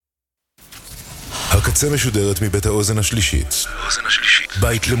הקצה משודרת מבית האוזן השלישית.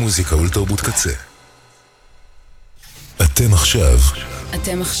 בית למוזיקה ולתרבות קצה. אתם עכשיו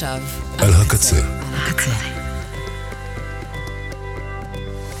על הקצה.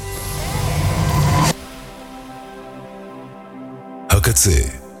 הקצה,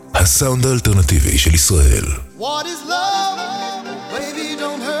 הסאונד האלטרנטיבי של ישראל. What is love? Baby,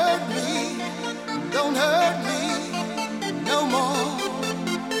 don't hurt me. Don't hurt me no more.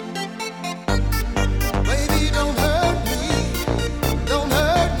 Baby, don't hurt me. Don't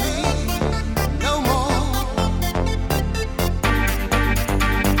hurt me no more.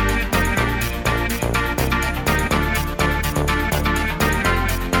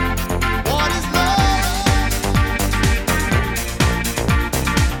 What is love?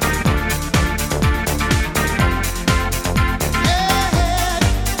 Yeah.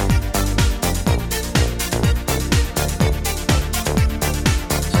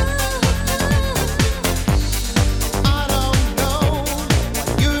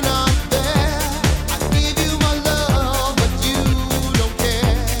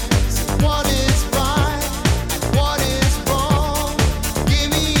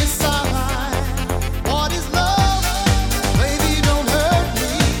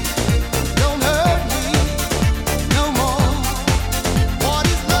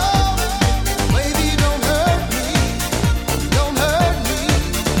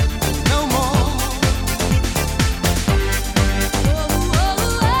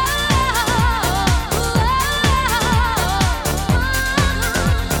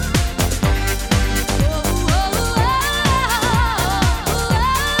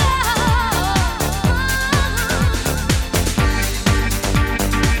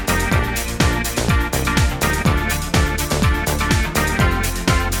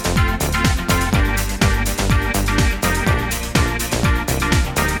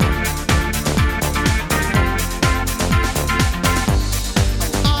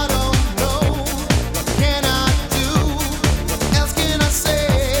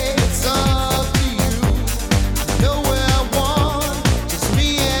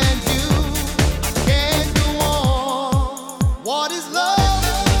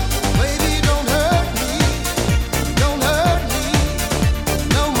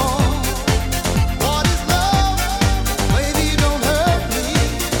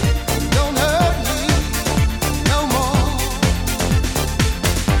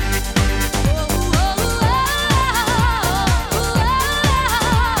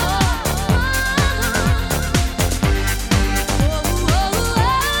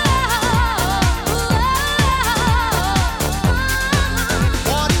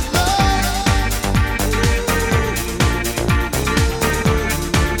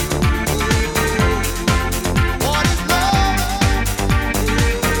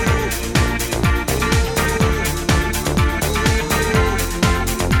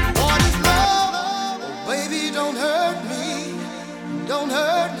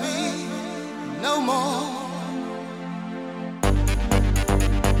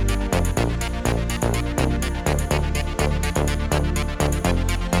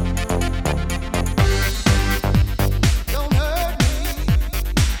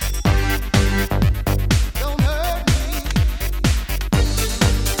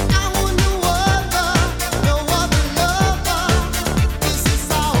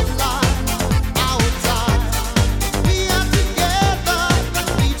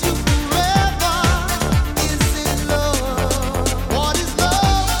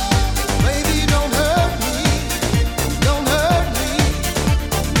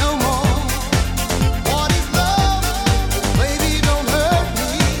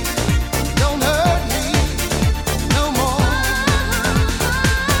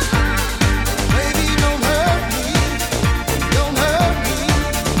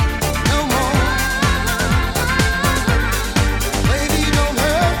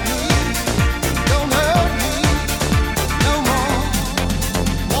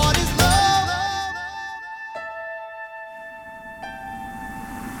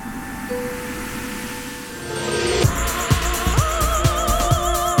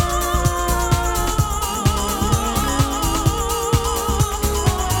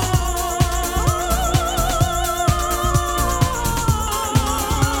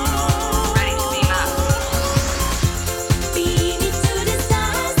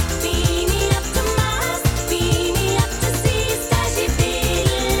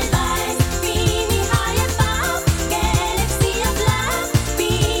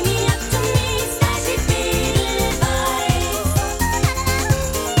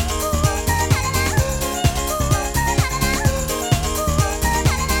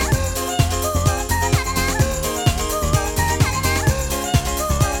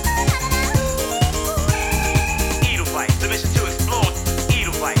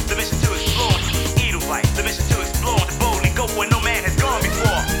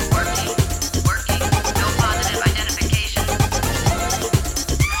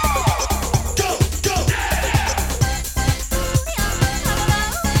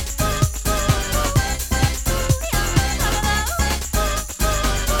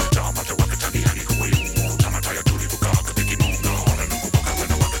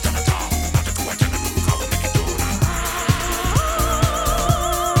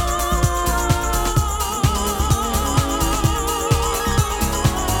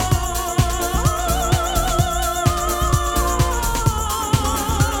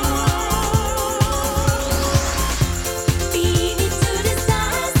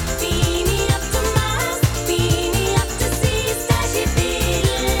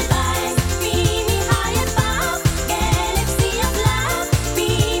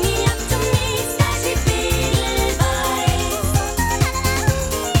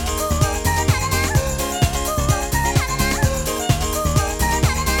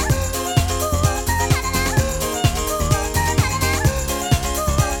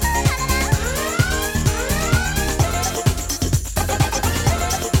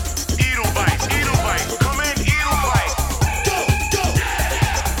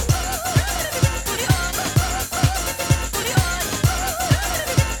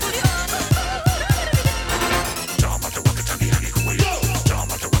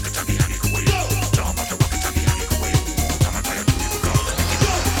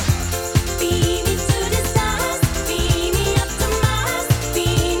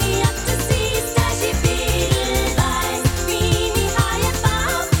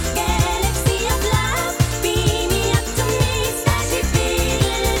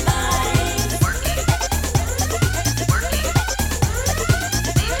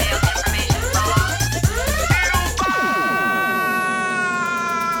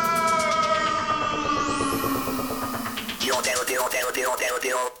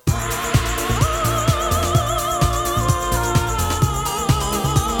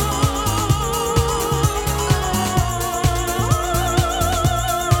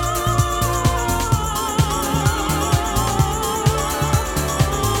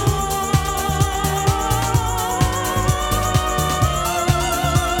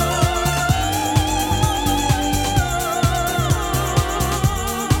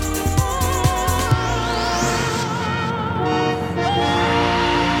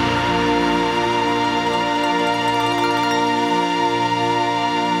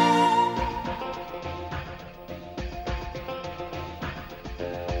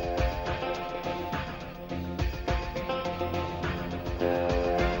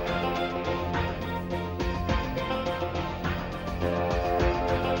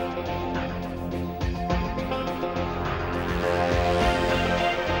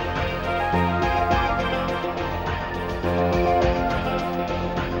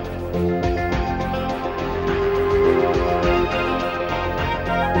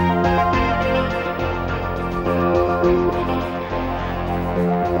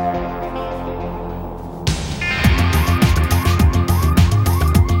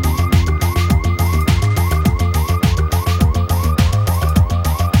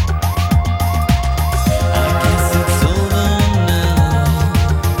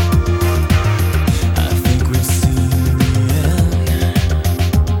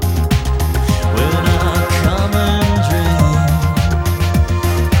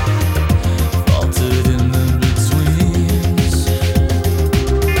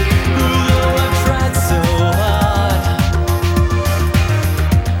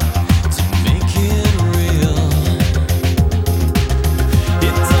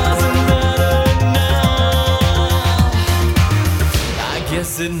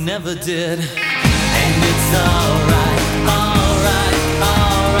 never did. And it's alright, alright,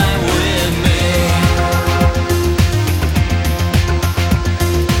 alright with me.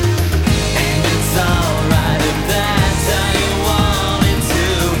 And it's alright if that's how you want it to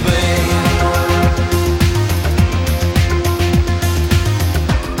be.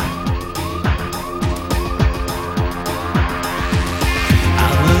 I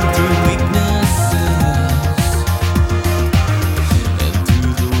went through weaknesses and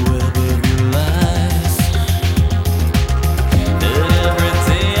through the web of your lies. Every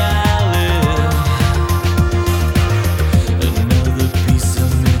day I live, another piece of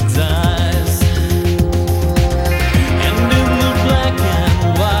me dies. And in the black and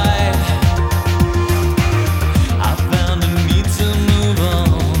white, I found a need to move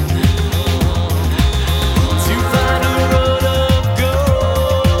on, to find a road of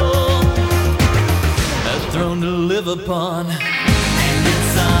gold, a throne to live upon. And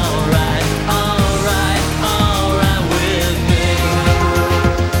it's alright, alright, alright with me.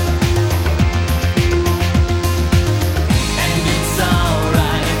 And it's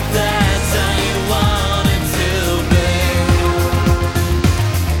alright if that's how you want it to be.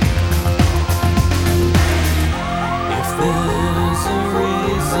 If there's a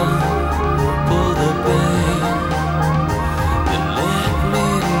reason for the pain, then let me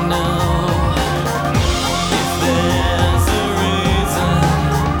know. If there's a reason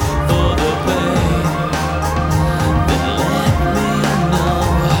for the pain, then let me know.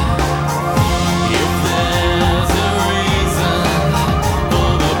 If there's a reason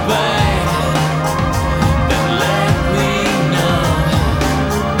for the pain, then let me know.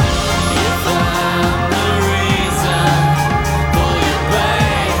 If I'm the reason for your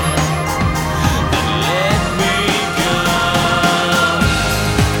pain, then let me go.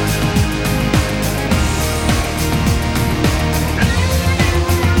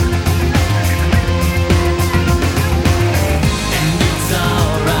 And it's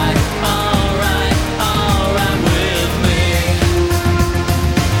alright, alright, alright with me.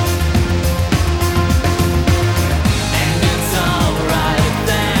 And it's alright if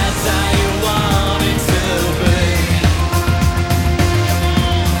that's how you want it to be.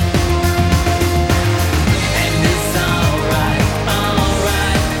 And it's alright,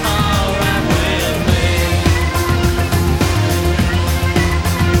 alright, alright with me.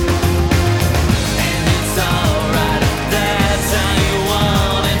 And it's alright if that's how you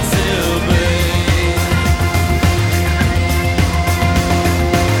want it to be.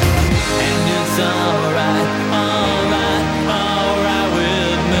 And it's alright, alright, alright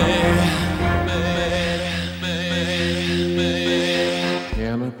with me.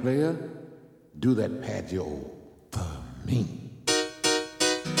 Piano player, do that patio for me.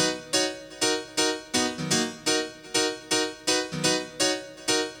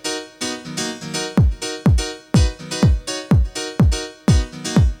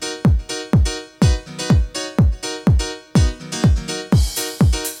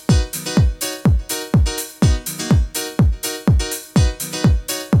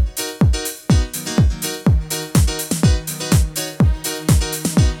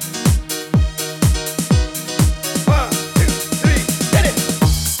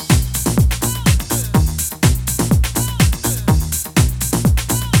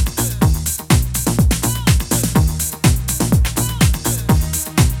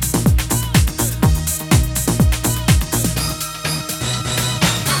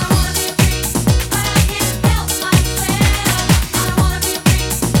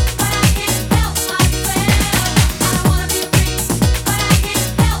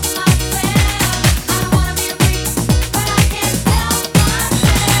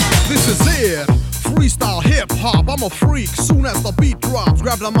 This is it, freestyle hip hop. I'm a freak. Soon as the beat drops,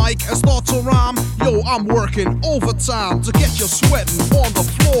 grab the mic and start to rhyme. Yo, I'm working overtime to get you sweating on the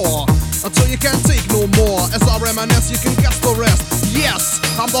floor until you can't take no more. As I reminisce, you can guess the rest. Yes,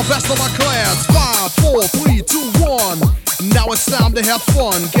 I'm the best of my class. 5, 4, 3, 2, 1. Now it's time to have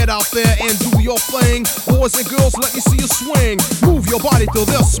fun. Get out there and do your thing. Boys and girls, let me see you swing. Move your body to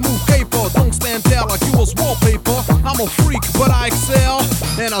this smooth paper. Don't stand there like you was wallpaper. I'm a freak, but I excel,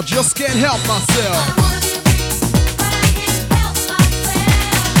 and I just can't help myself.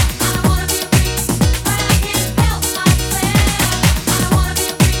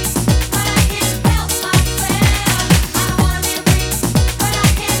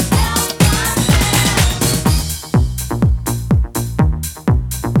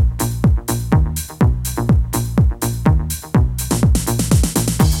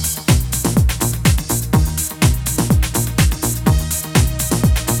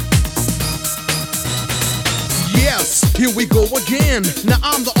 Here we go again. Now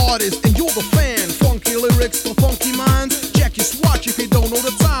I'm the artist and you're the fan. Funky lyrics for funky minds. Check your swatch if you don't know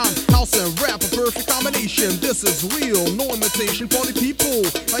the time. House and rap, a perfect combination. This is real, no imitation. Party people,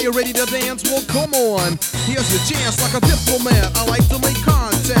 are you ready to dance? Well, come on. Here's your chance like a diplomat. I like to make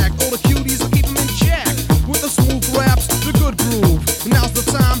contact. All the cuties, I keep them in check. With the smooth raps, the good groove. Now's the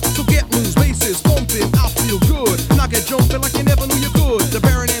time, so get loose. Bases pumping, I feel good. Now get jumping like you never knew you could. The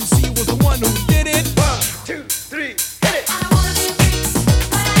Baron MC was the one who did it. 1, 2, 3, hit it. I wanna be free,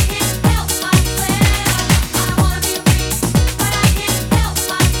 but I can't help myself. I wanna be free, but I can't help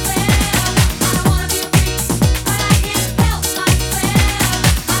myself. I wanna be free, but I can't help myself.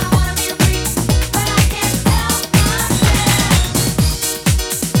 I wanna be free, but I can't help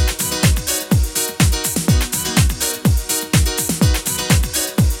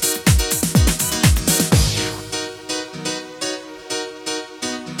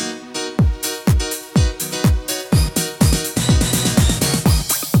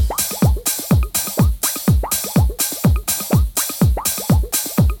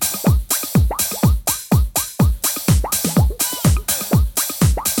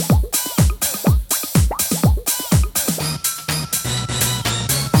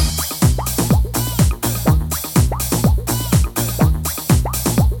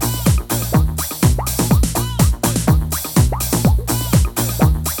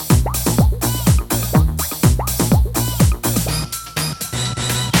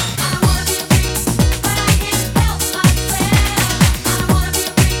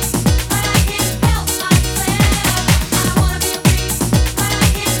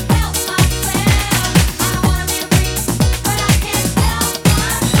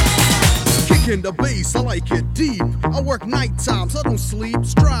The bass, I like it deep. I work night times, I don't sleep.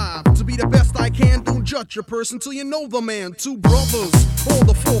 Strive to be the best I can. Don't judge a person till you know the man. Two brothers on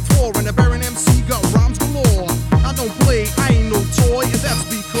the fourth floor, and the Baron MC got rhymes galore. I don't play, I ain't no toy, and that's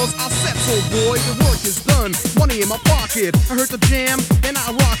because I said so, boy. The work is done, money in my pocket. I heard the jam, and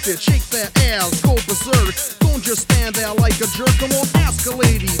I rocked it. Shake that ass, go berserk. Don't just stand there like a jerk. Come on, ask a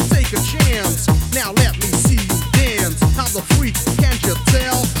lady, take a chance. Now let me see you dance. I'm the freak, can't you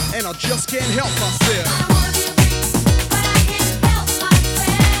tell? And I just can't help myself. I wanna be free, but I can't help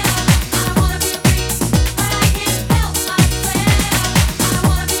myself. I wanna be free, but I can't help myself. I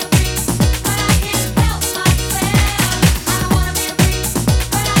wanna be free, but I can't help myself. I wanna be free,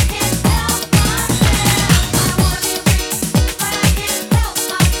 but I can't help myself. I wanna be free, but I can't help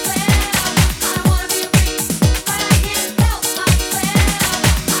myself. I wanna be free, but I can't help myself.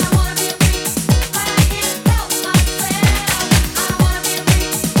 I wanna be free, but I can't help myself. I wanna be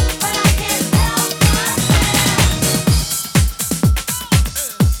free, but I can't help myself.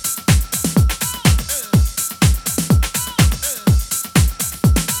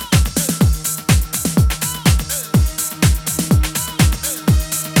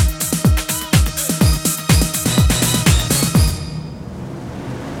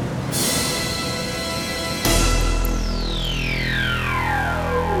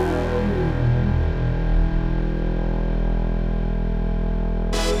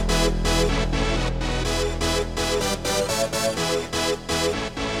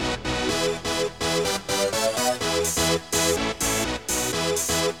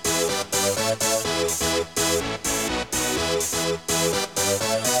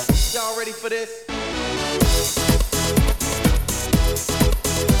 Y'all ready for this?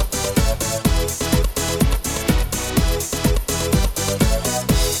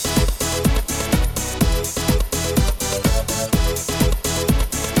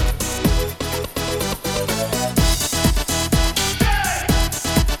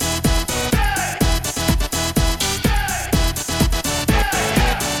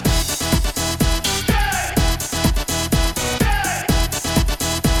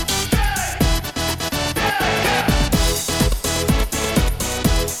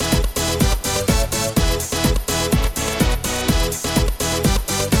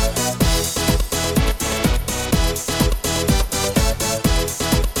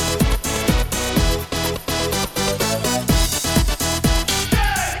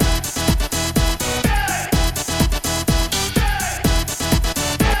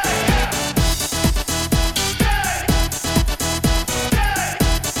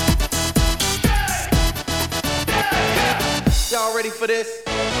 Y'all ready for this?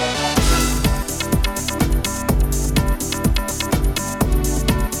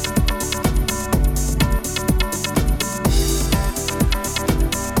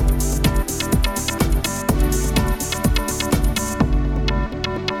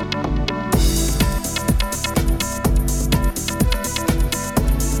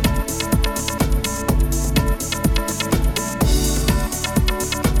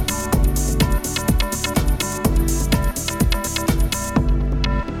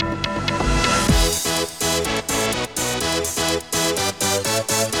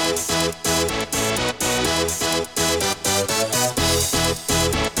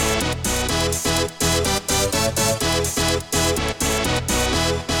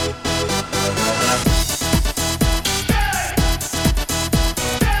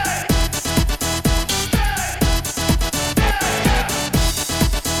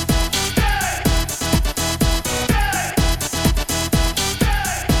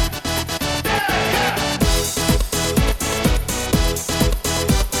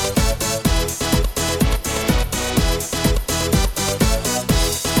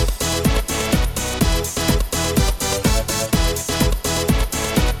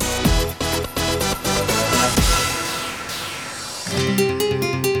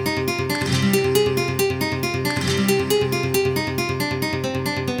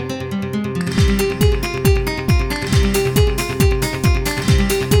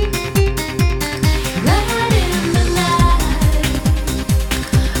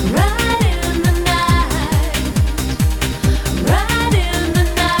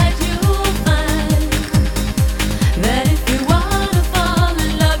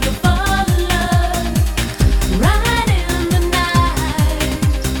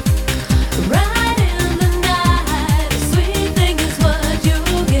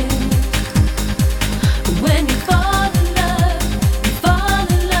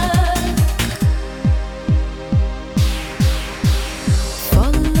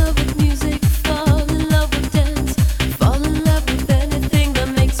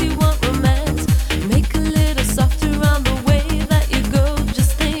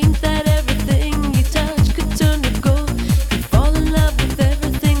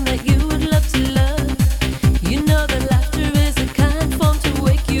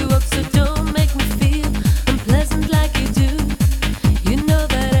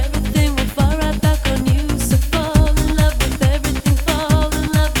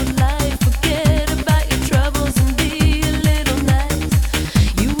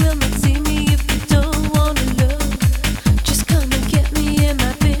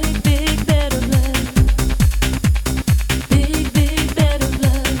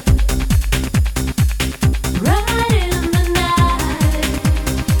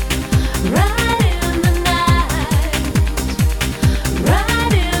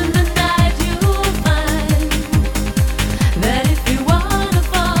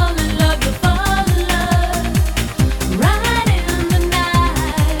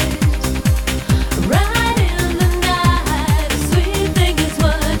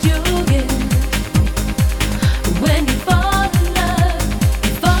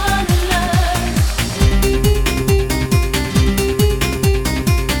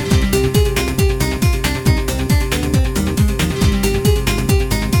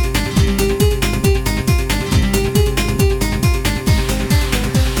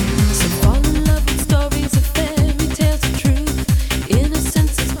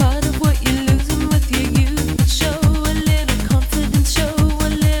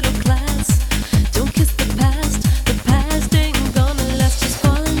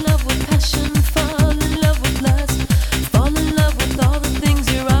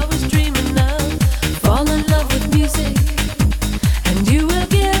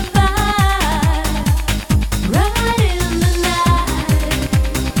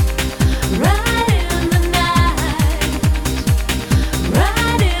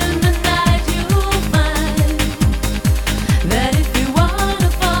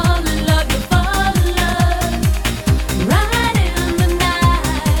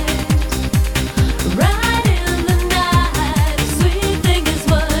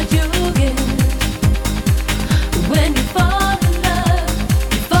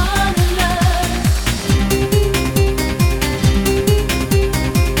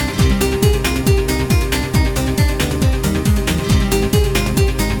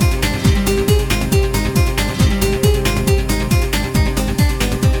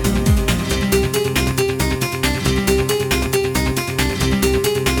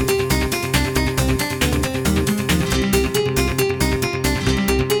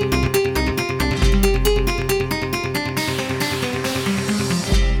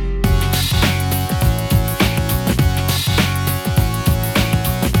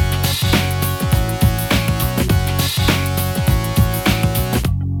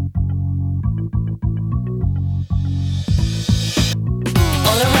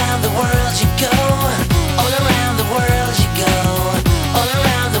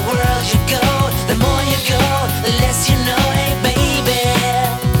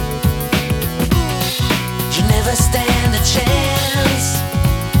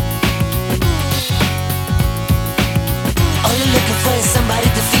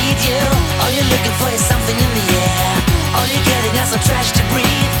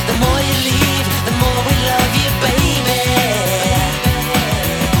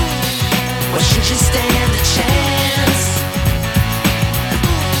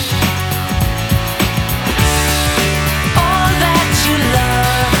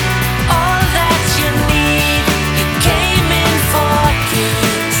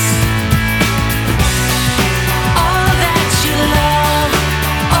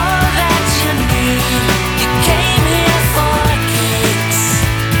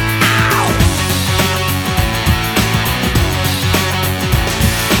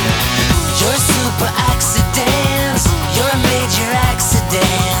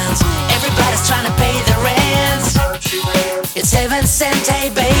 and hey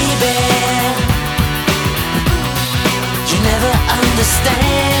baby, you never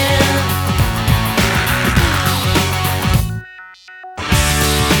understand.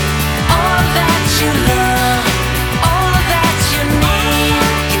 All that you love, all that you need,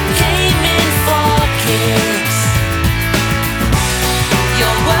 you came in for kicks.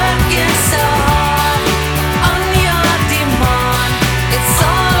 You're working so hard on your demand. It's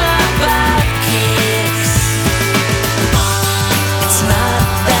all about kicks. It's not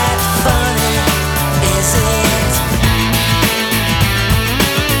that funny, is it?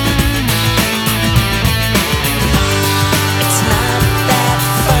 It's not that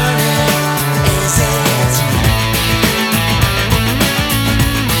funny, is it?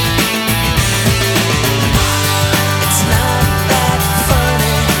 It's not that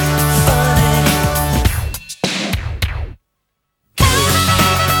funny,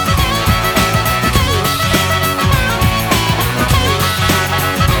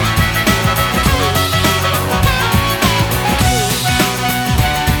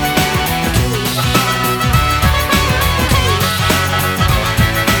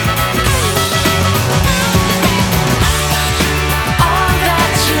 all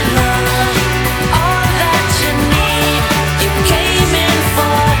that you love, all that you need, you came in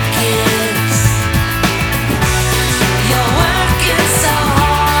for kicks. You're working so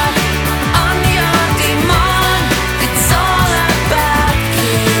hard on your demand. It's all about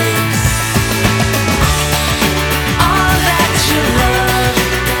kicks. All that you love,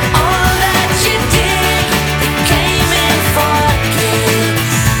 all that you did, you came in for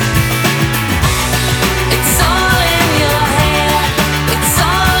kicks. It's all in your hair, it's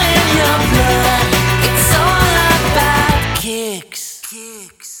all in your blood, it's all about kicks.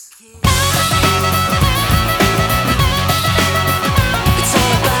 It's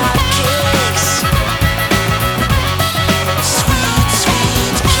all about kicks. Sweet,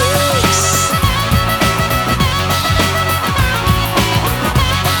 sweet kicks.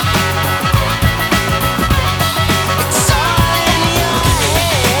 It's all in your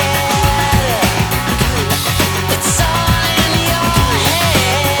head. It's all in your head.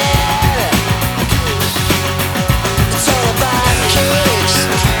 It's all about kicks.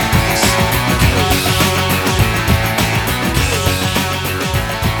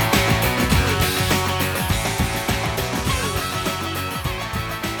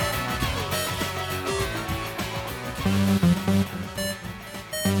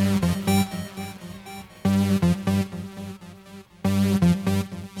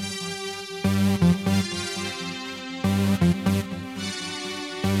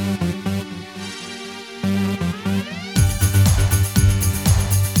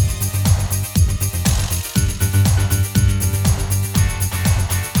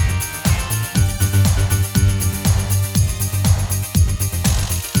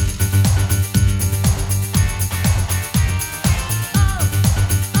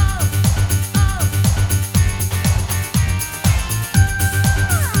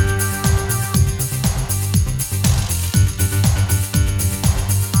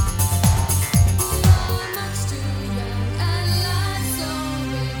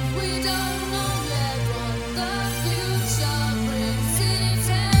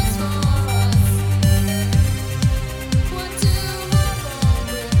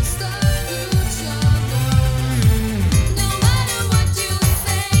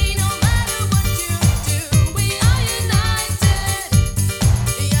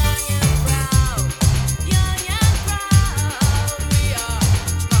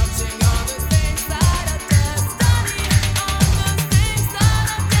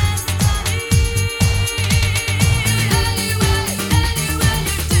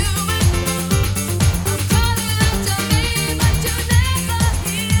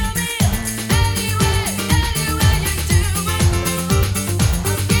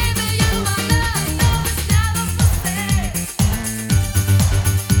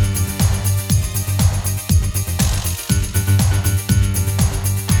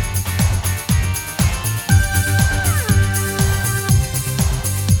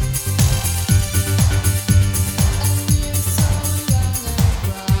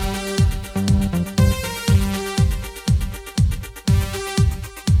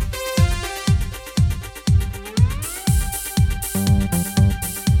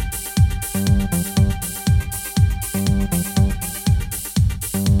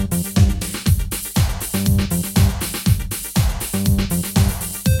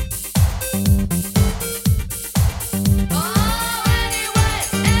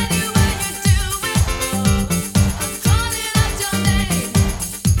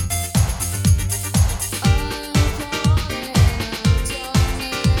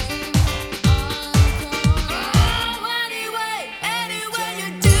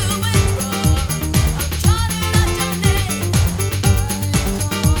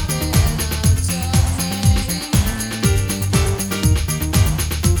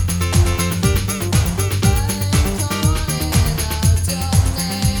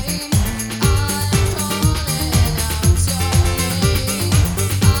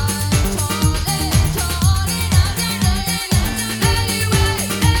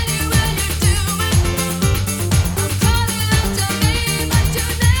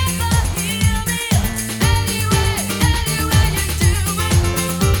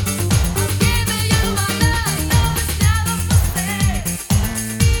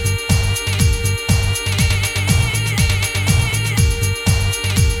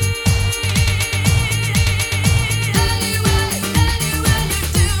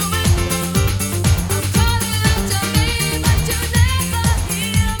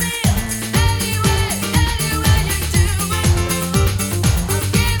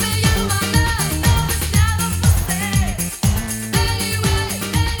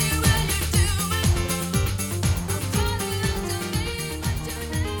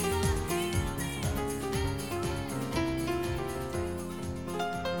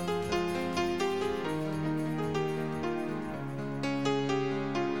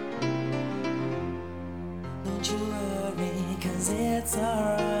 it's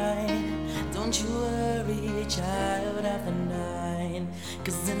alright. Don't you worry, child of the night.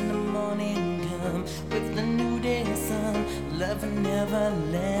 'Cause in the morning come with the new day sun, love and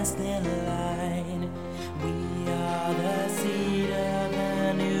everlasting light. We are the seed of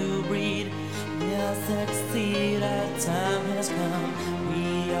a new breed. We'll succeed, our time has come.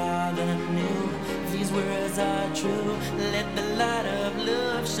 We are the new, these words are true. Let the light of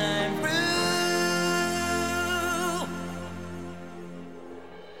love shine through.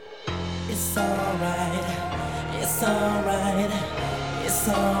 It's alright, it's alright, it's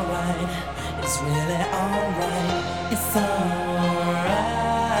alright, it's really alright, it's alright,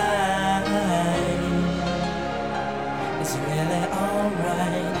 it's really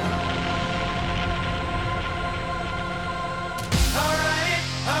alright. Alright,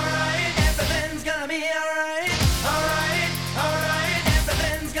 alright, everything's gonna be alright. Alright, alright,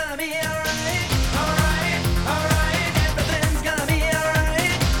 everything's gonna be alright. Alright, alright, everything's gonna be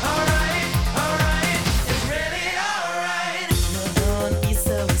alright. Alright, alright, it's really alright. No, don't be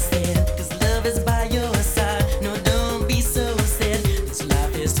so sad, 'cause love is by your side. No, don't be so sad, 'cause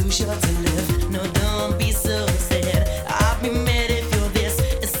life is too short to live. No, don't be so sad, I'll be mad if you're this.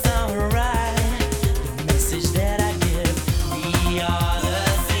 It's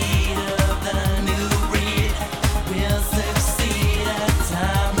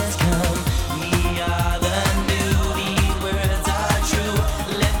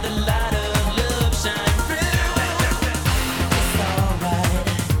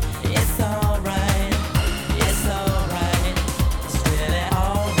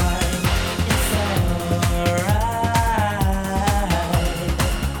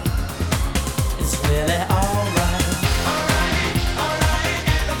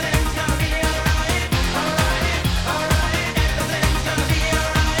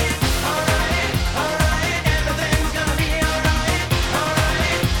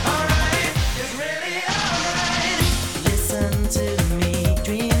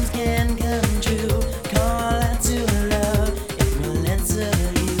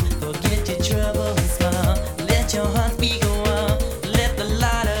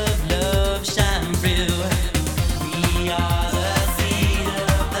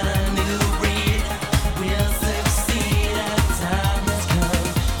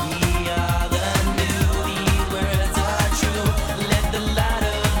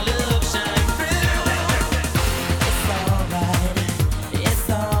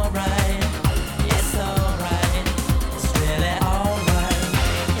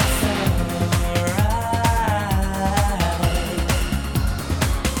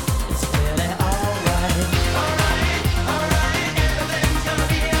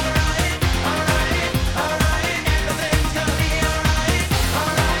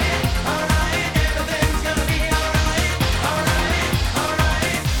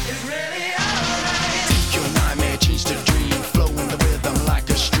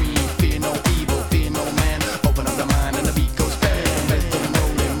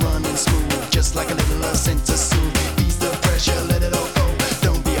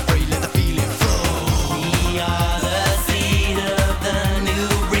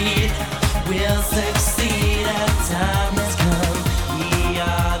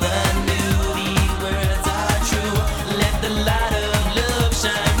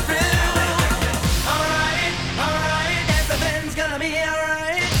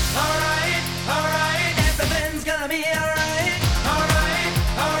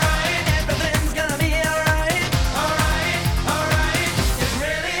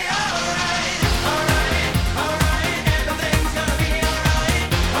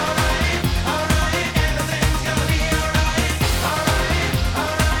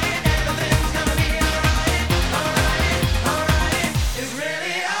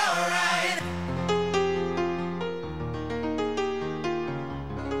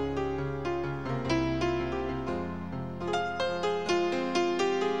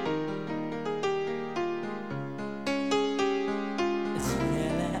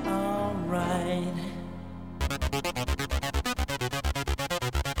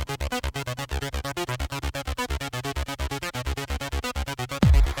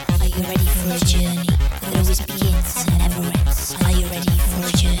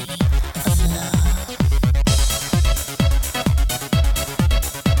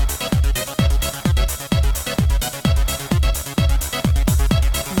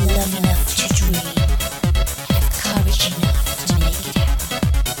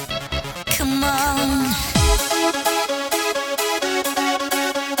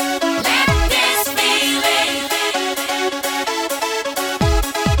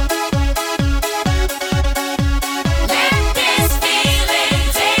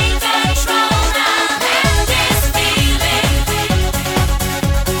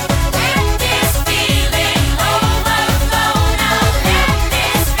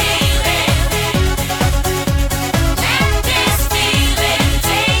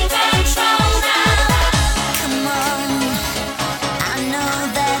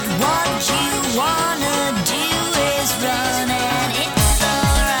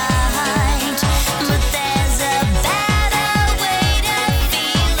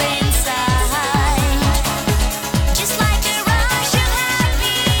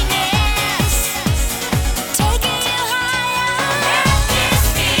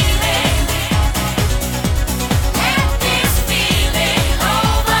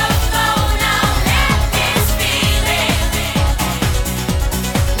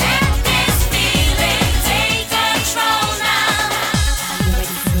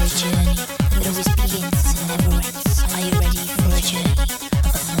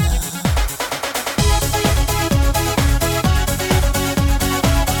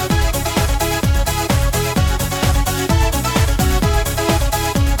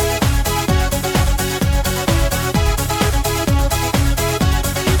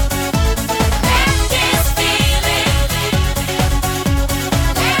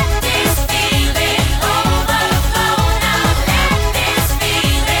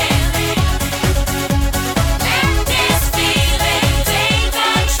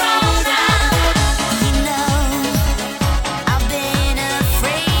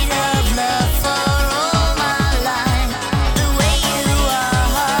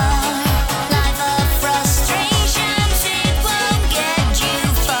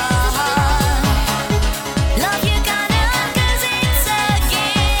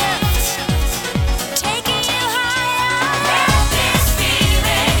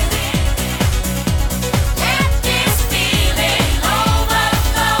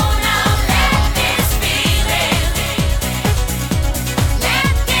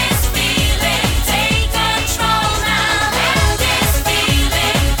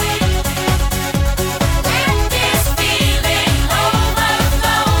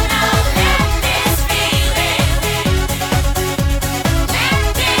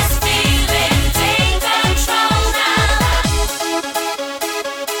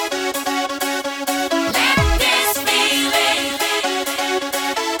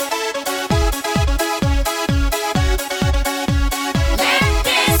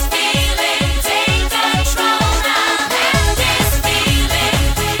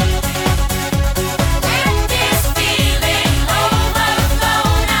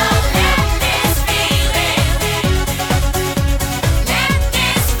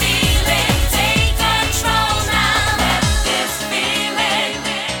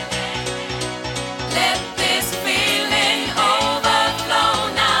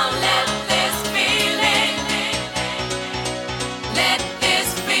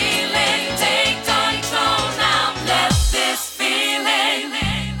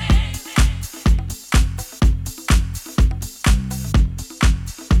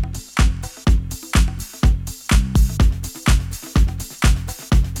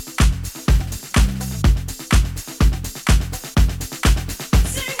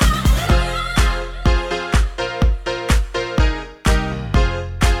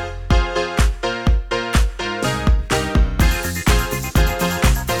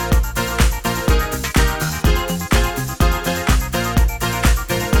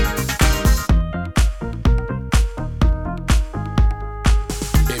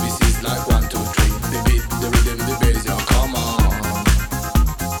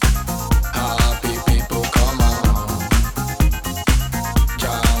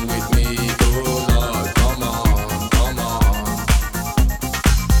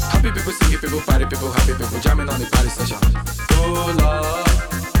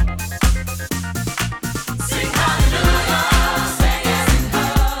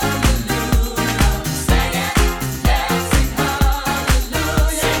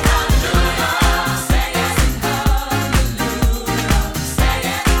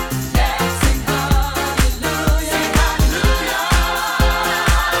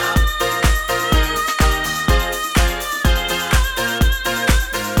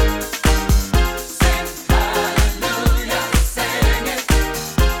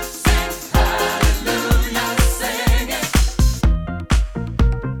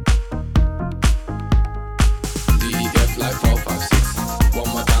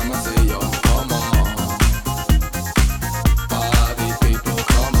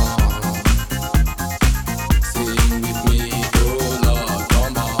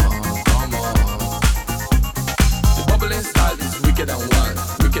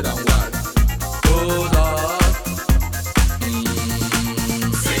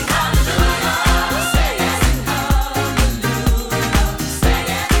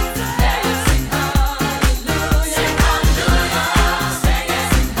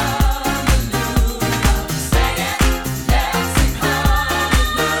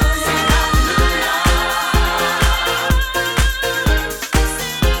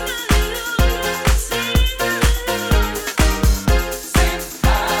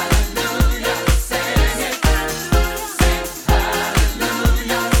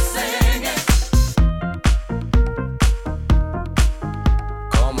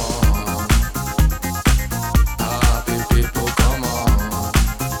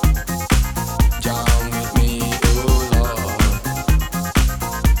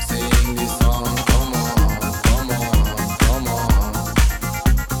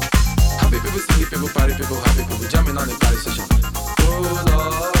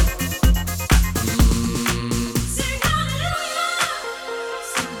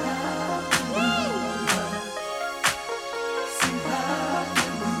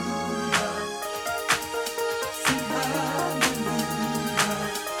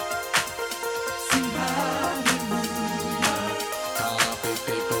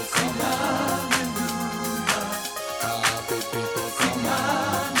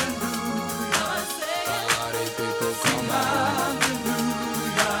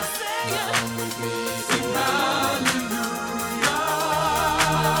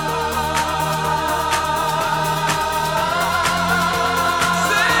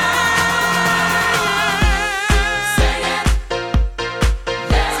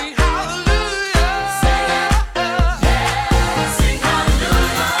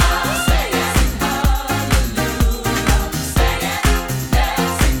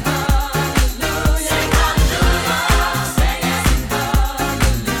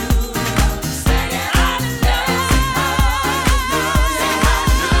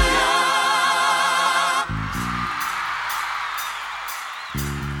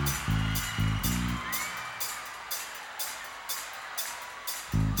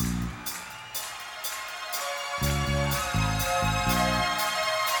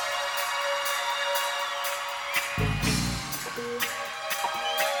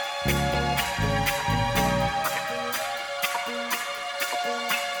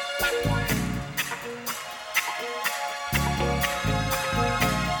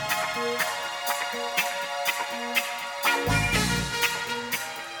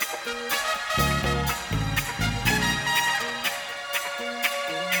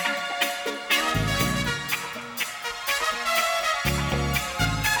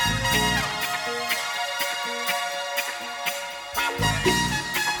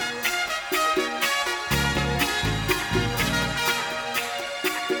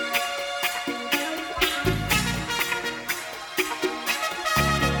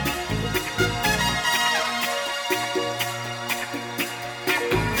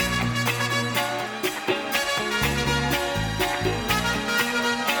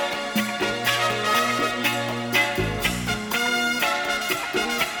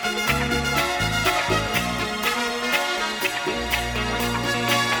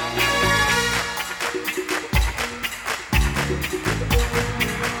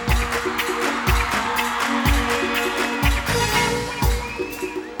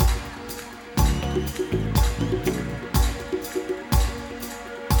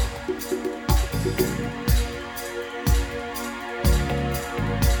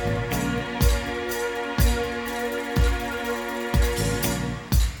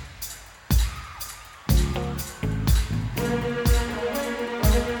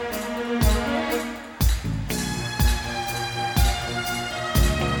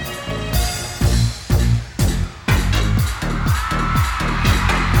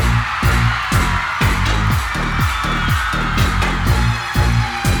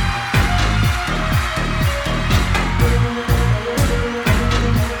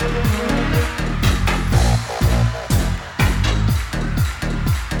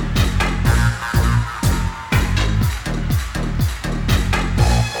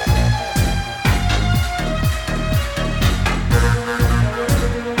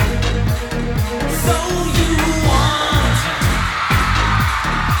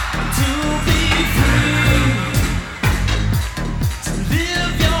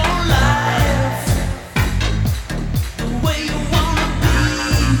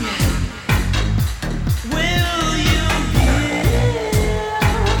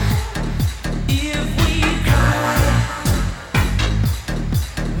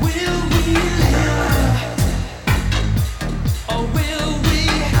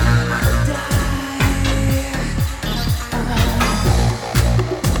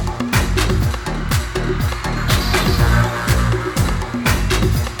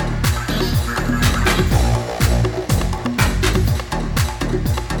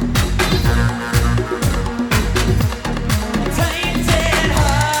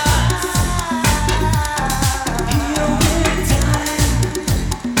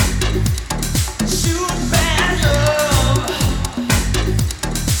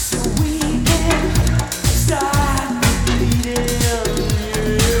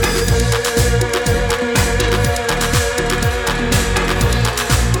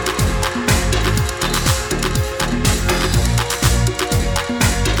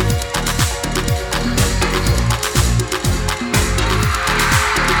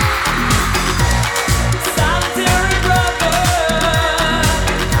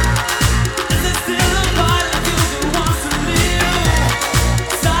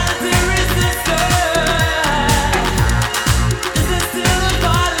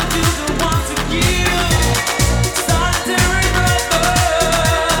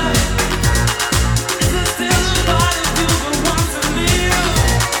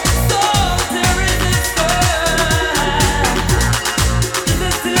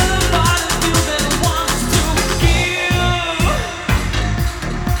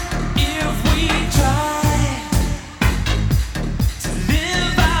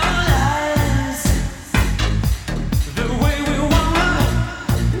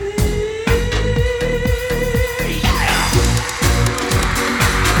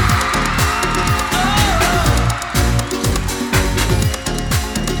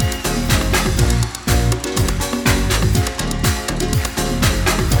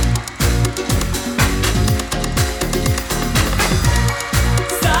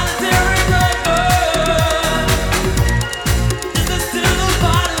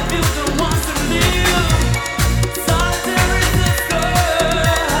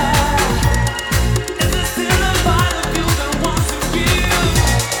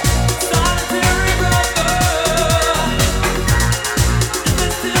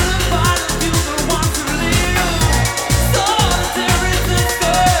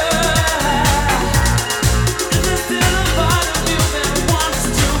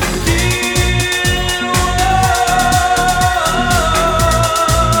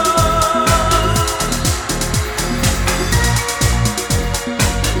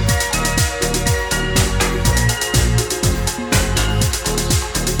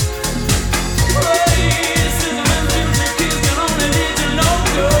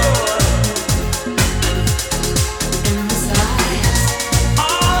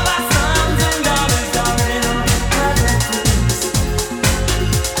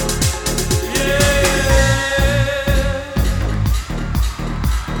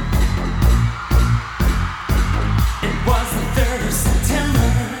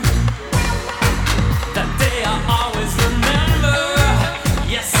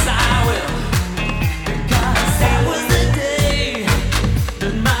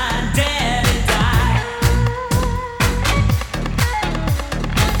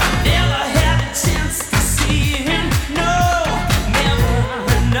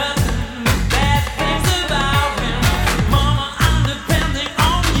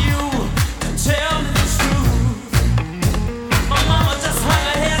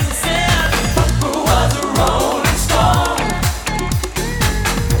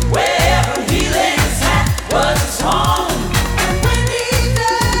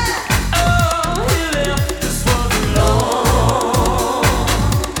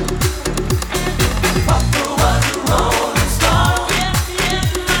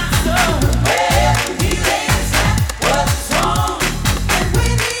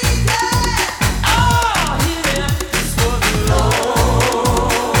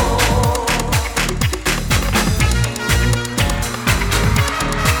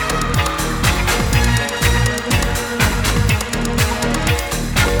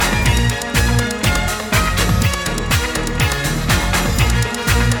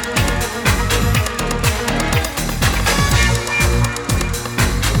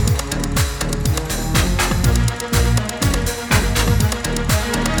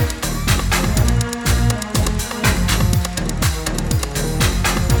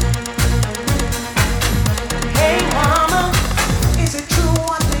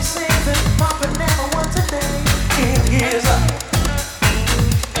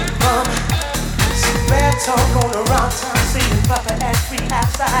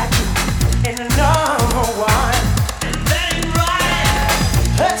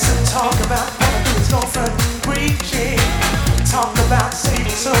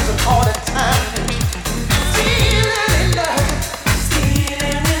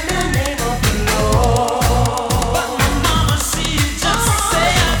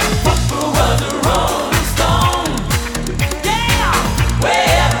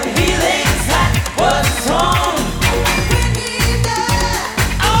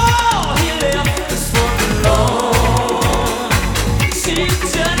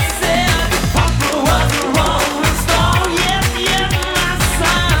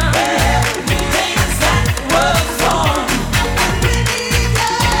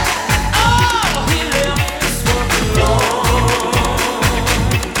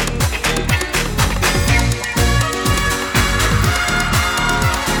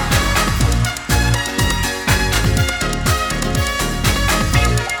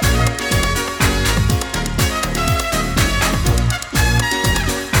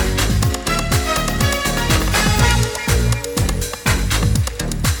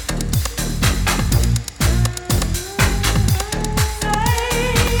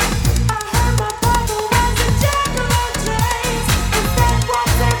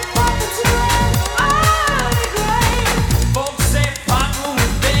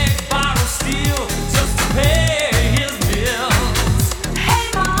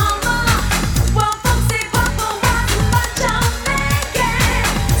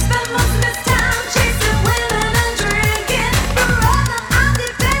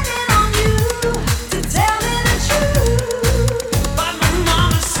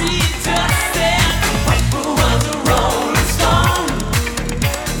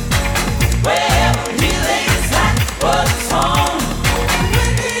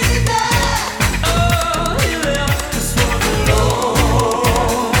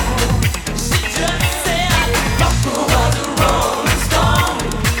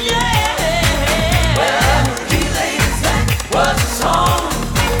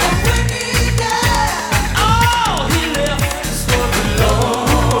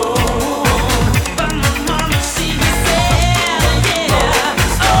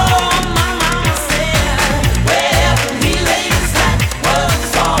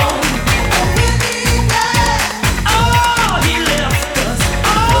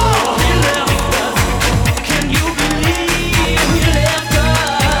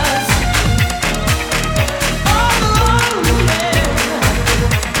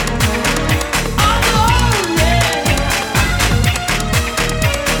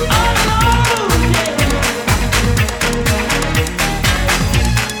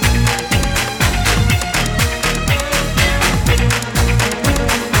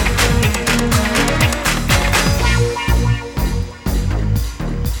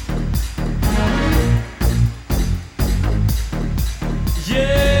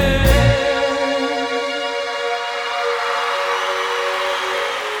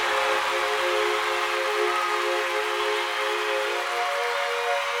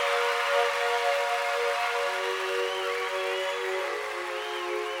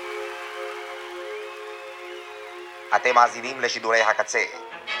אתם מאזינים לשידורי הקצה,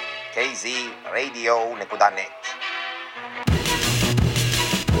 kzradio.net.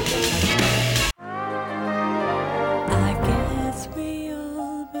 I guess we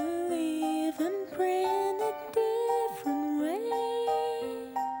all believe and pray in a different way.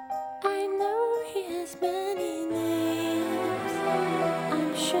 I know he has many names.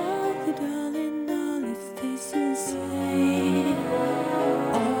 I'm sure that all in all it stays the same.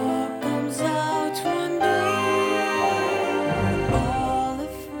 All comes out one day. All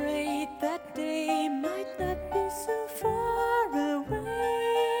afraid that day might not be so far away.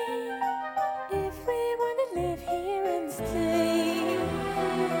 If we wanna live here and stay,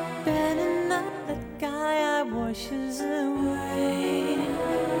 better not let Gaia washes away.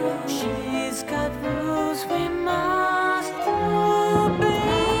 She's got rules we must obey.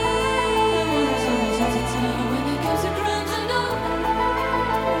 When it comes to crimes, I know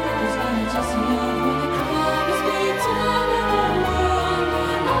it's gonna just be when the crime is being done in the world.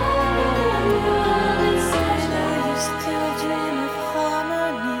 And I used to dream of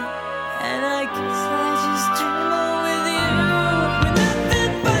harmony, and I guess I just dream on with you. With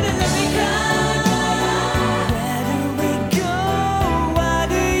nothing but a lovely cry. Where do we go? Why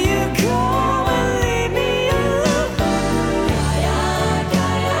do you go and leave me alone? Gaia,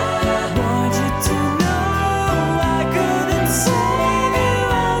 Gaia, want you to know I couldn't save you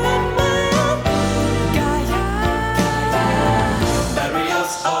all on my own. Gaia, Gaia, bury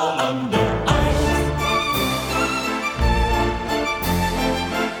us all under ice.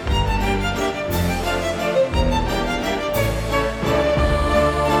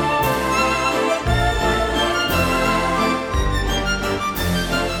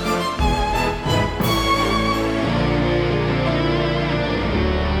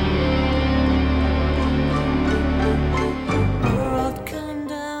 World, come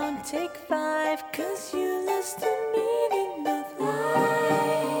down, take 5, 'cause you lost the meaning of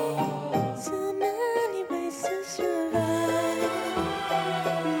life. So many ways to survive.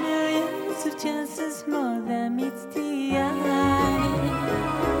 Millions of chances more than meets the eye.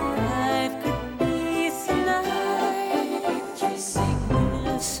 Life could be so nice. Tracing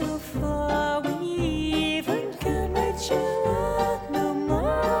us so far, we even can't reach you out no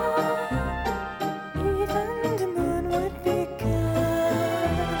more. Even the moon would be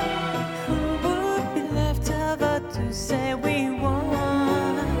gone. Who would be left about to say we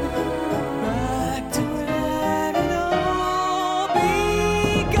won? Back to where it all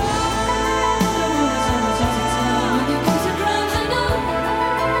began. When it comes to crimes, I know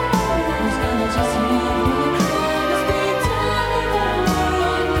it's gonna just be when the crime is being done in the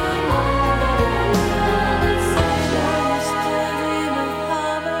world. I used to dream of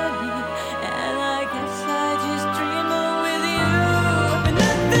harmony, and I guess I just dream on with you. With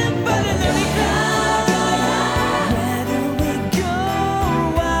nothing but a lonely cry. Where do we go?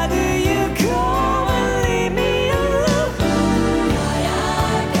 Why do you go and leave me alone? Gaia,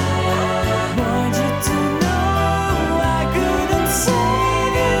 Gaia, want you to know I couldn't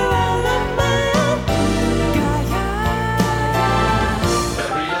save you all on my own. Gaia,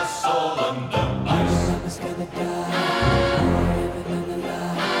 bury us all under ice. Mama's gonna die, living in a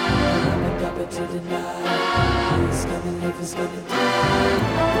lie. I'm a puppet to deny. He's gonna live, he's gonna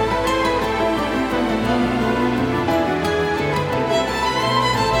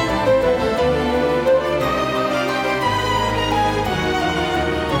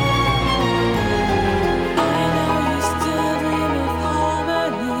I know you still dream of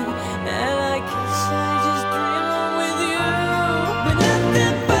harmony, and I guess I just dream on with you. With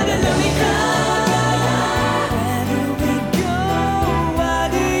nothing but a lonely cry. Where do we go? Why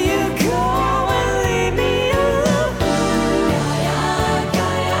do you go and leave me alone? Gaia,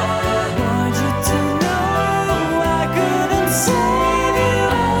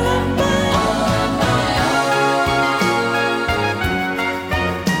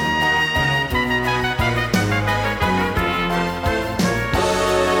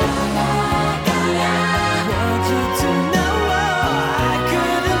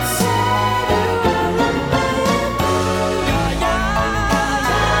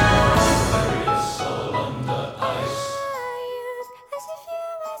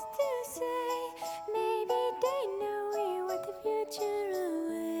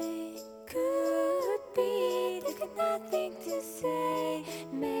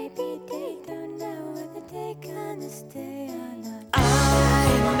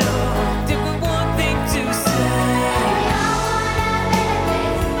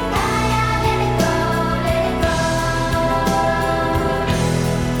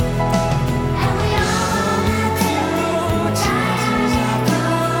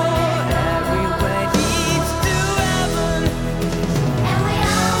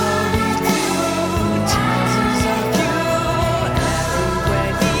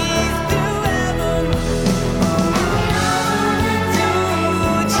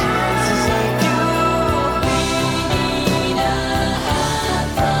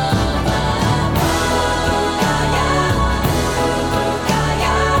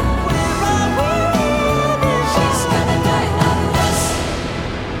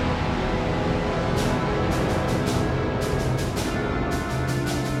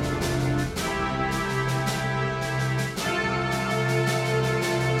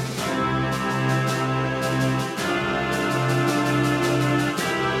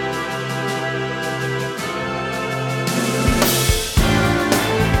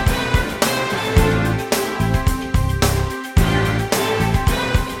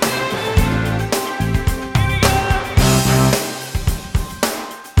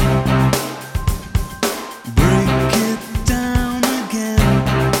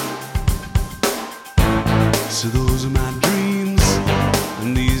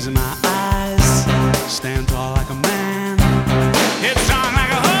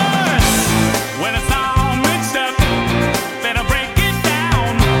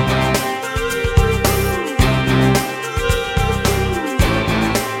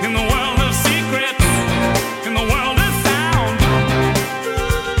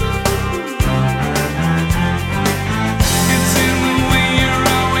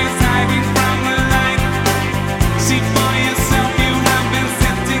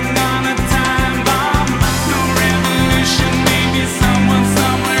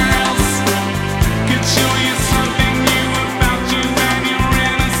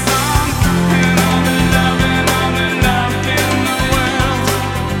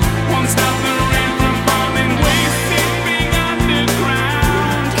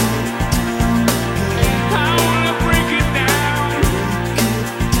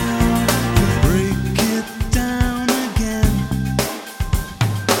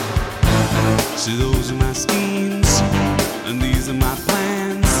 See, those are my schemes, and these are my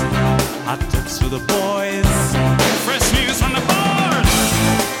plans. Hot tips for the boys, fresh news from the bars.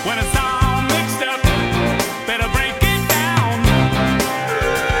 When it's all mixed up, better break it down.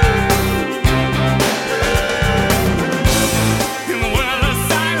 In the world of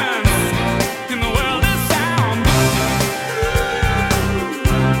silence, in the world of sound.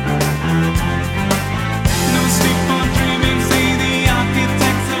 No sleep or dreaming, see the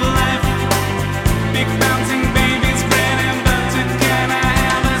architects of life. Big bouncing babies, bread and butter, can I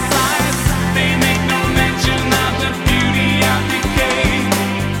have a slice? They make no mention of the beauty of decay.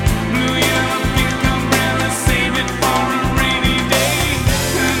 Blue yellow pink umbrella, save it for a rainy day.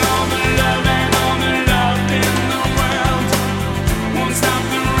 And all the love in the world won't stop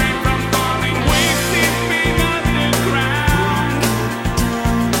the rain from falling way deep underground.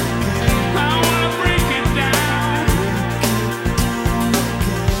 I wanna break it down.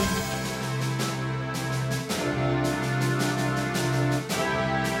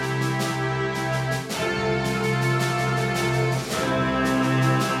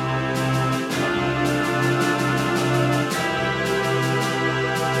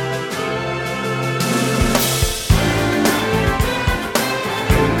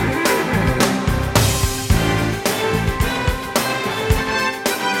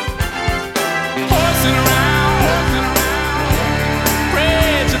 Horsing around,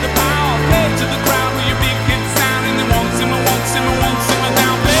 pray to the power, play to the crowd with your big hit sound, and they won't simmer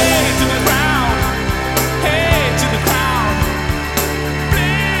down. Play to the crowd, hey to the crowd.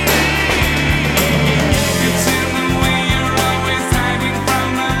 It's in the way you're always hiding from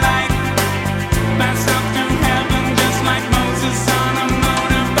the light. Passed up to heaven just like Moses on a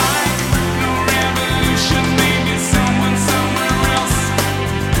motorbike. No revolution, maybe someone somewhere else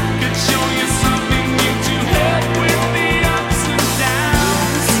could show you something new to help with the ups and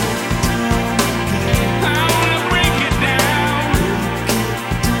downs. I wanna break it down.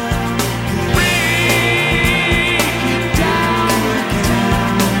 Break it down.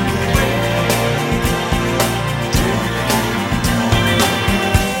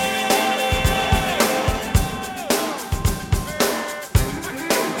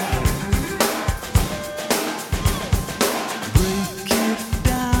 Break it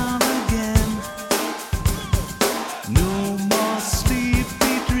down again. No more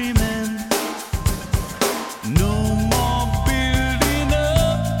sleepy dreaming. No more building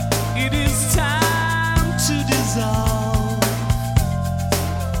up. It is time to dissolve.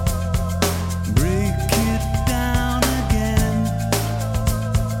 Break it down again.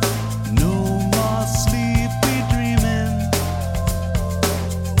 No more sleepy dreaming.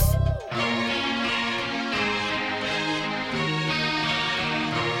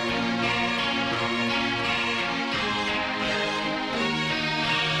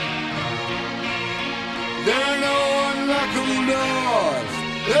 There are no unlockable doors.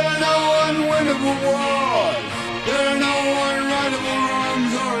 There are no unwinnable wars. There are no unrightable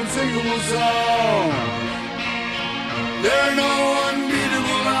wrongs or unsinkable songs. There are no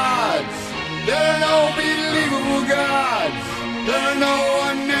unbeatable odds. There are no believable gods. There are no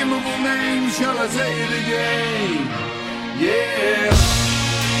unnameable names. Shall I say it again? Yeah.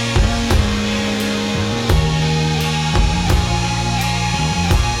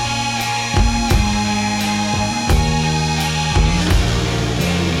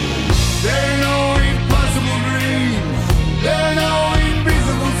 There are no impossible dreams. There are no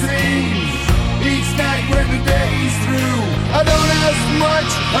invisible scenes. Each night when the day is through, I don't ask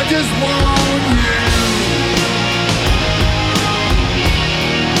much, I just want you.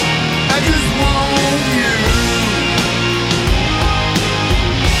 I just want you.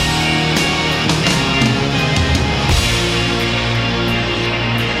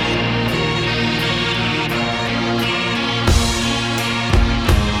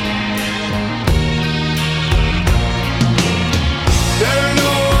 There are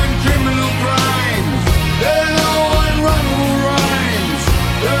no uncriminal crimes. There are no unrunnable rhymes.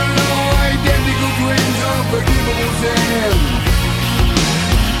 There are no identical twins or forgivable sins.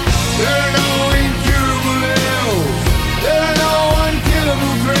 There are no incurable ills. There are no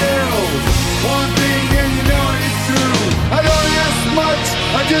unkillable thrills. One thing and you know it's true. I don't ask much,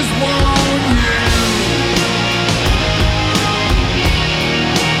 I just want you.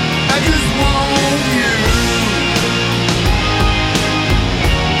 I just want you.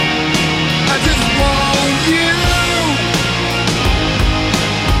 I just want you.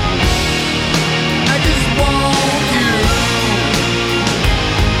 I just want you.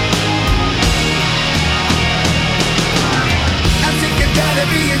 I'm sick and tired of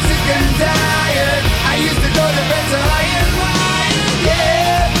being sick and tired. I used to go to bed so high and wired.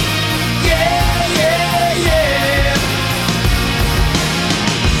 Yeah, yeah.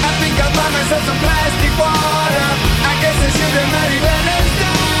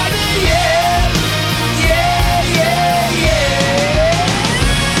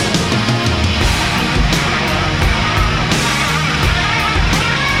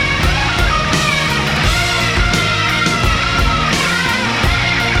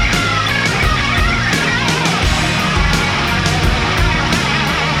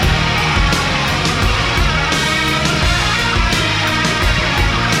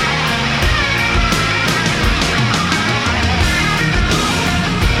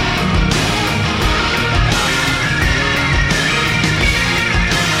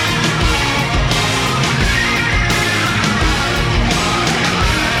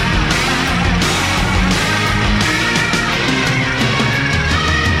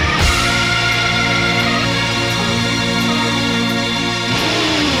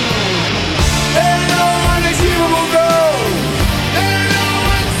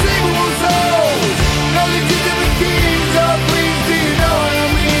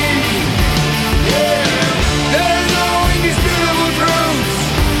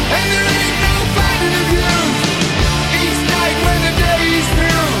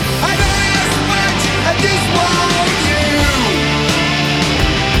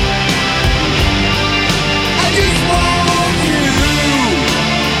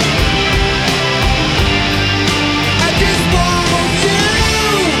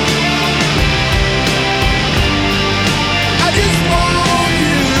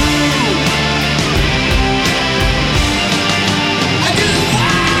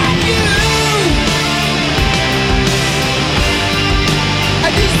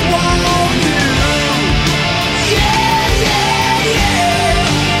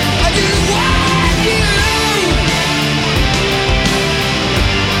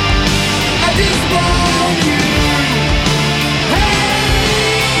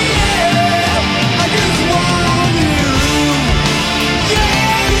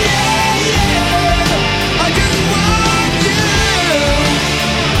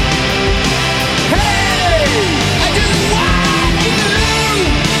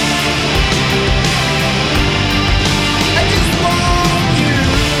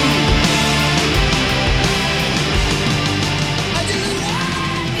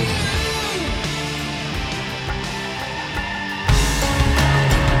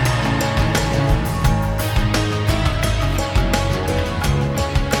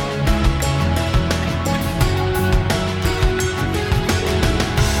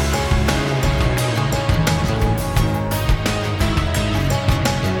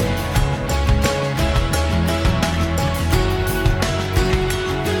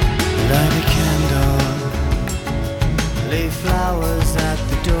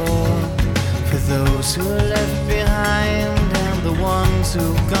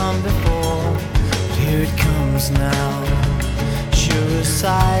 echoes now. Sure as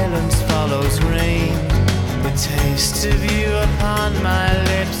silence follows rain. The taste of you upon my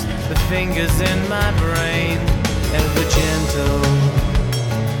lips, the fingers in my brain, ever gentle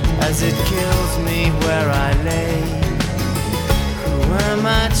as it kills me where I lay. Who am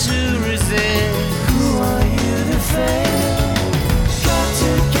I to resist? Who are you to fail? Got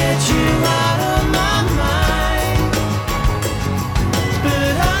to get you out of my mind,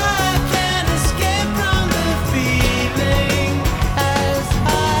 but I can't escape from the feeling as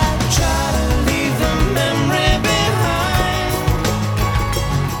I try to leave the memory behind.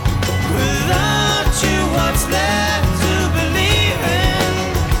 Without you, what's left to believe in?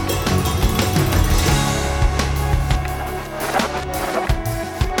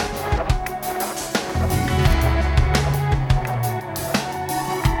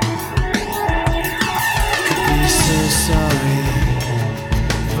 Could be so sorry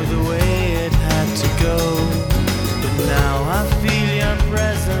for the way it had to go, but now I feel your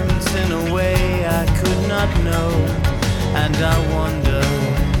presence in a way I could not know. And I wonder,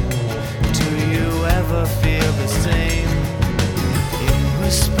 do you ever feel the same? In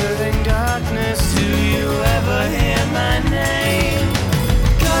whispering darkness, do you ever hear my name?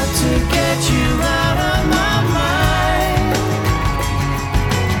 Got to get you out of my mind,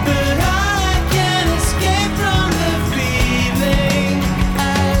 but I can't escape from the feeling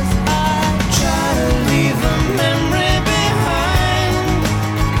as I try to leave the memory behind.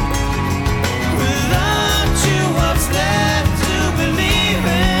 Without you, what's left to believe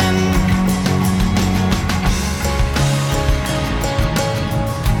in?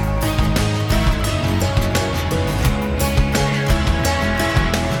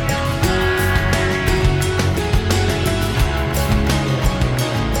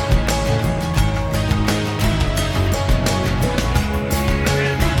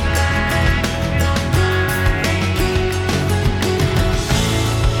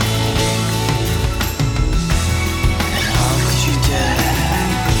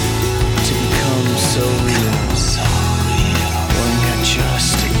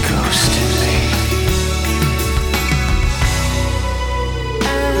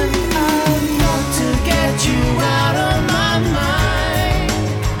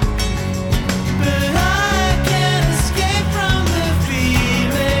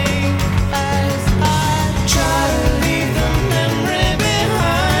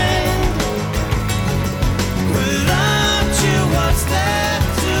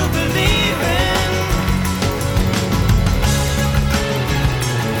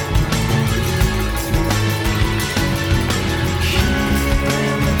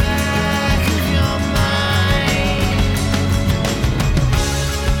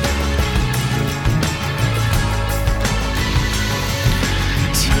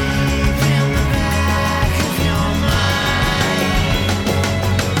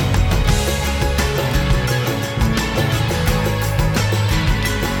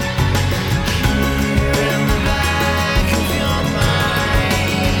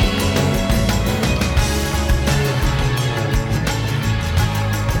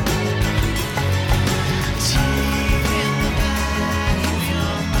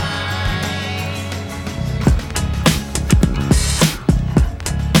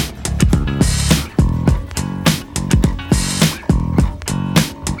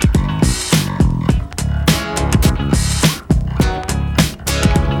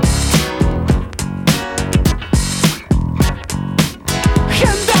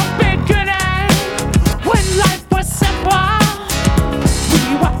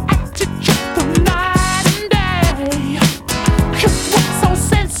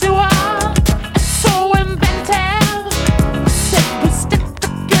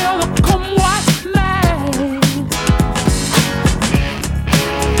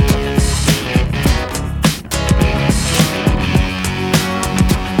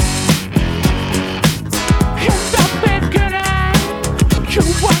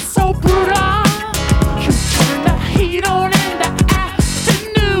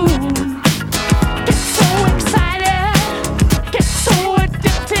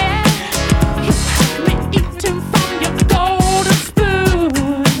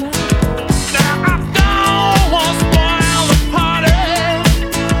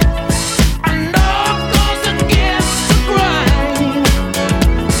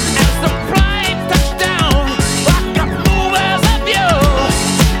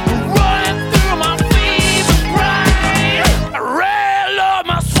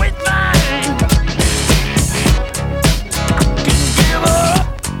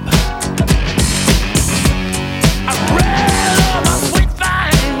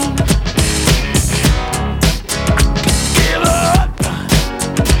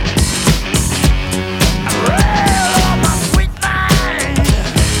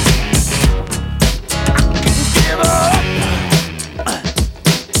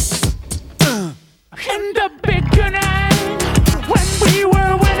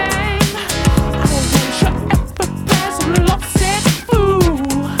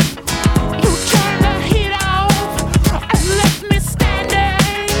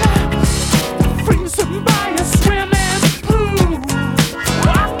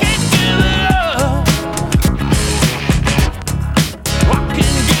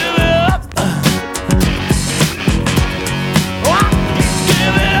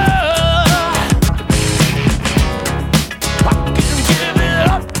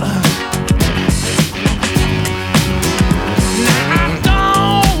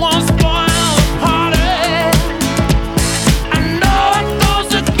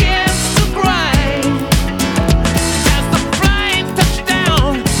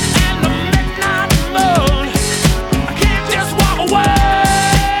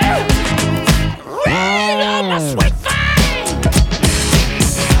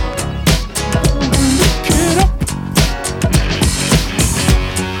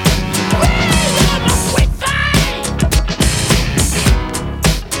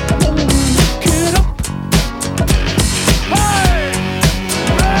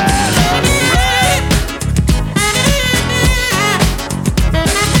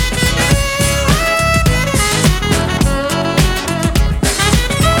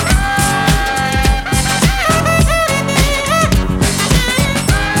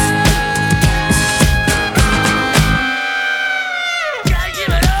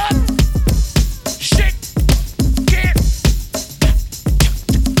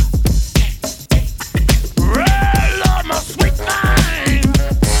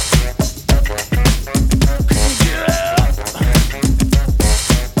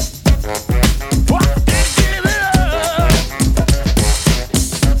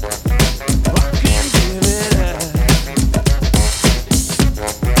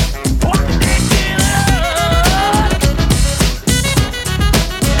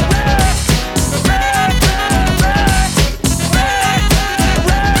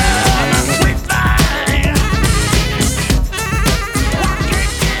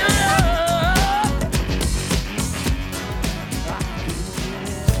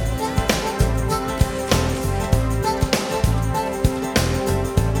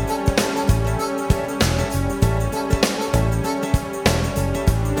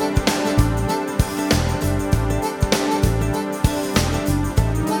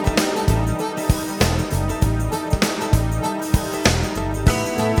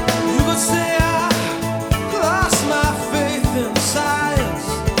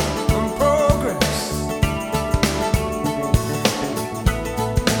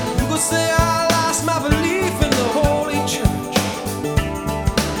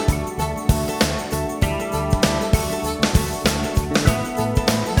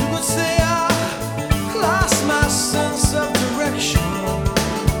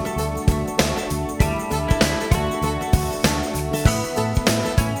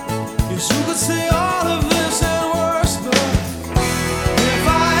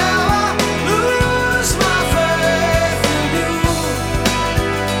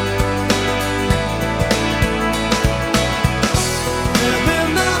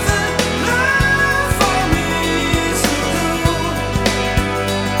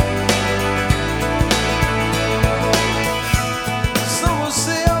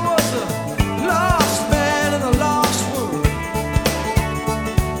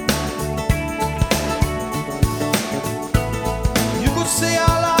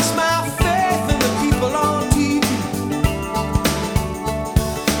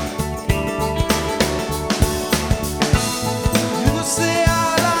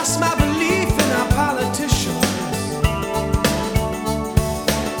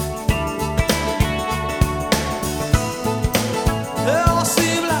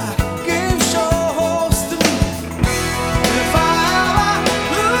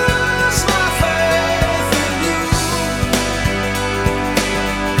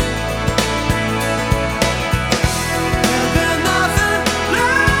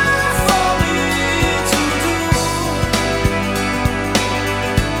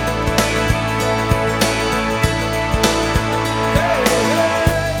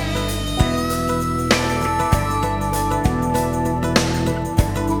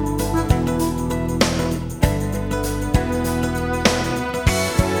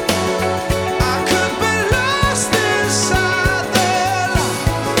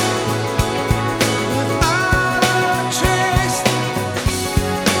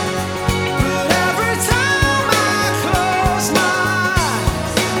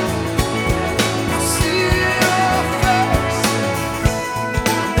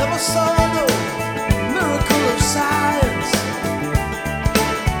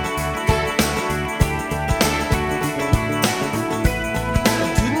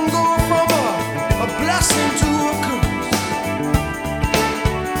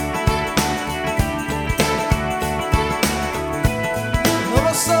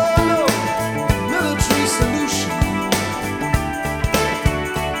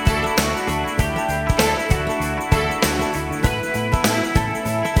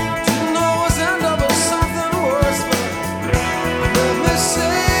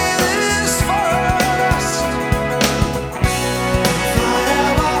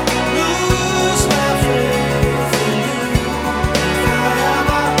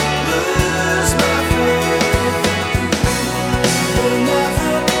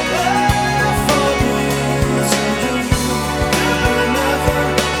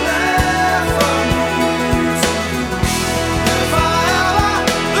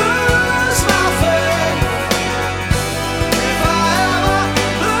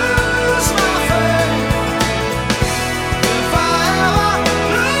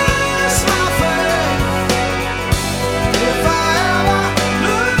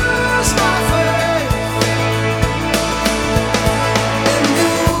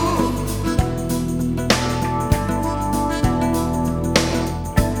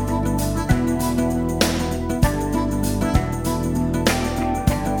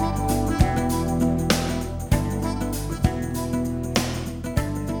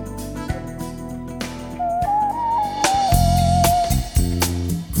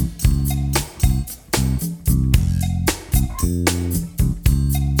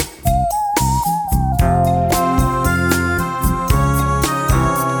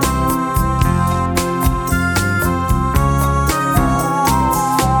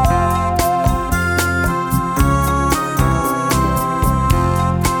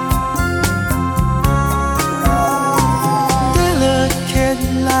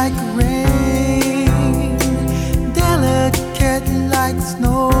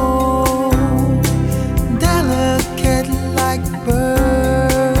 snow, delicate like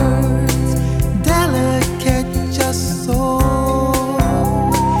birds, delicate just so,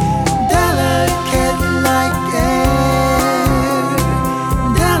 delicate like air,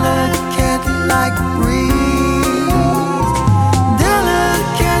 delicate like breeze,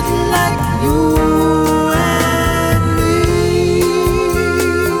 delicate like you and me.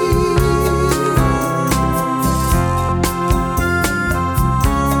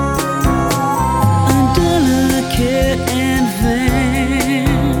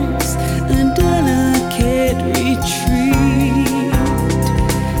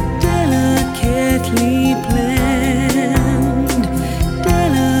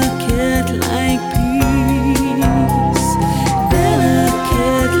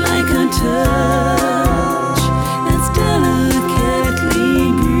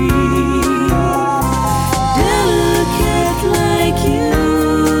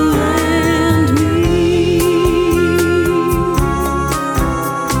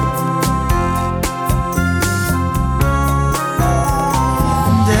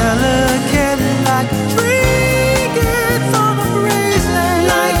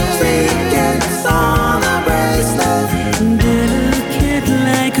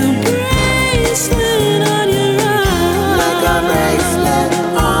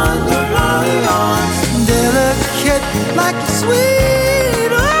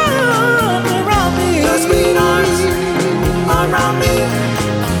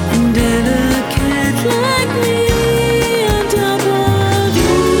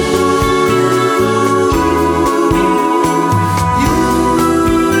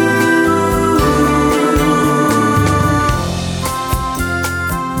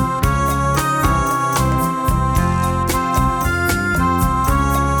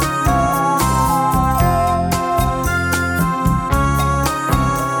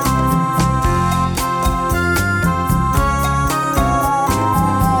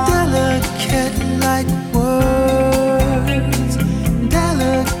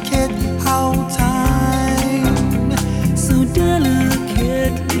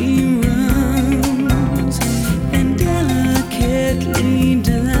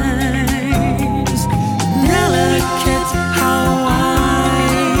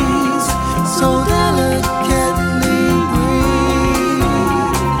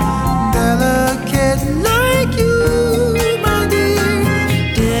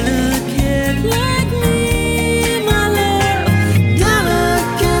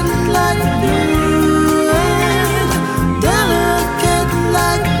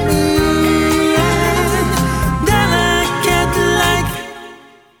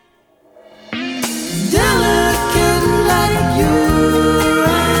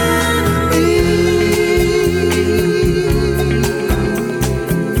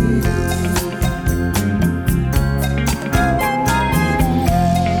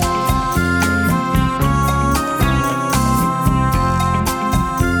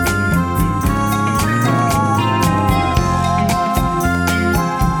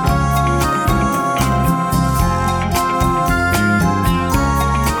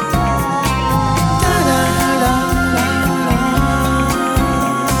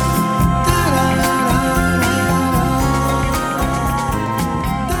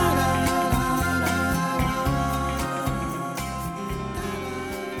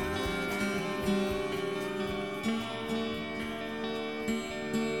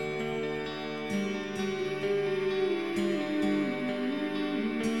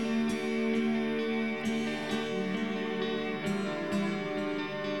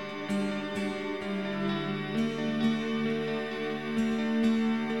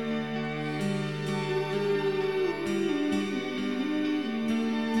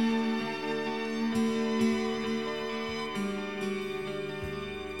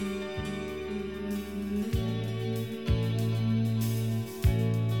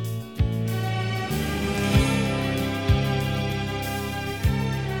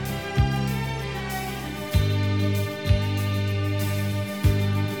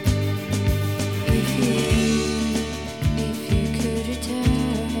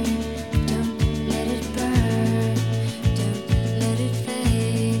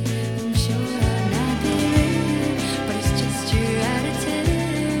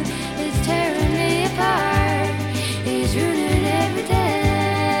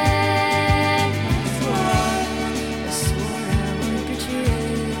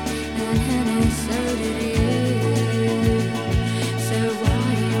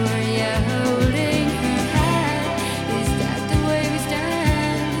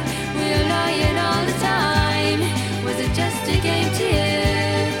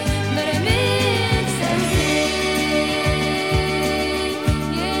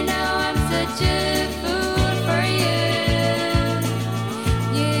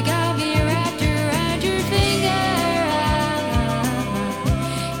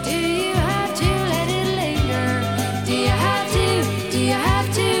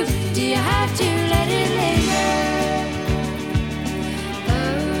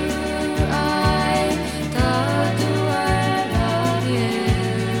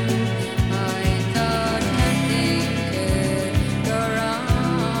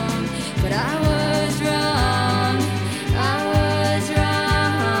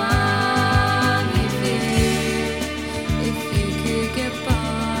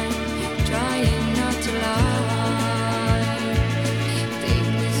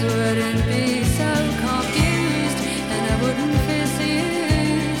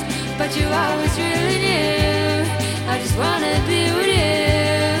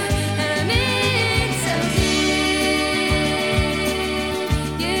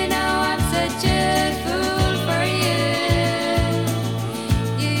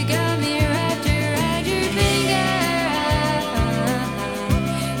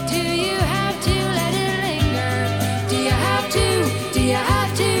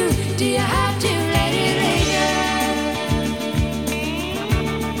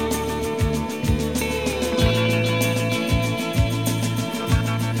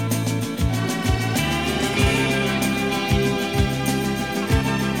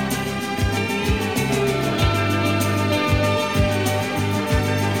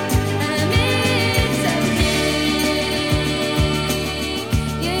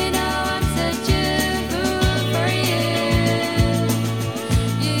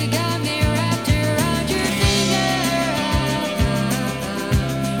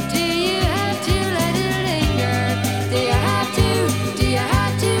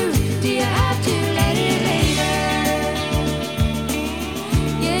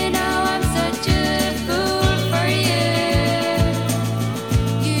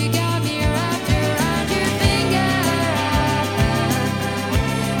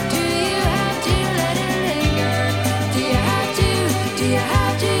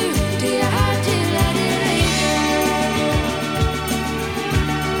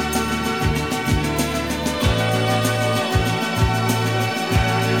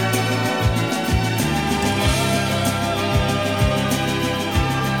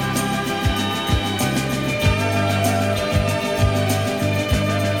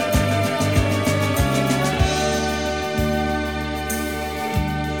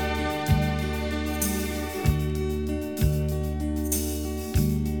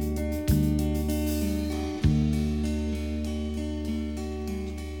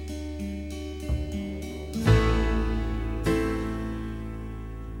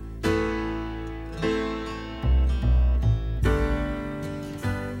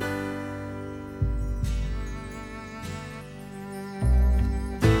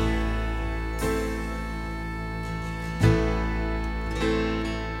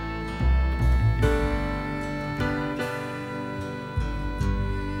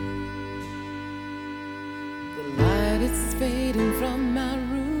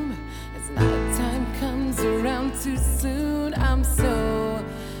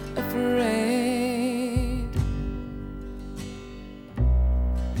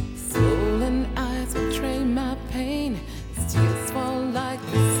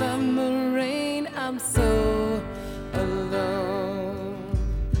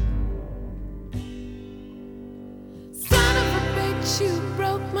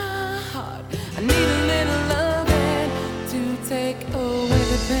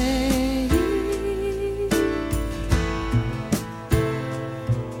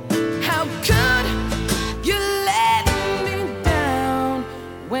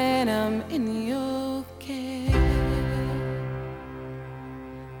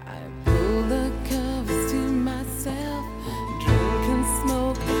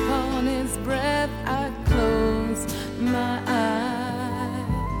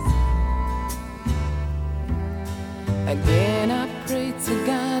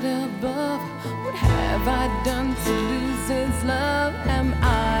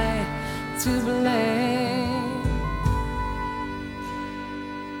 to blame.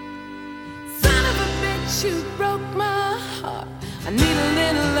 Son of a bitch, you broke my heart. I need a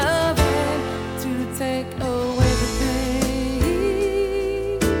little loving to take away the pain.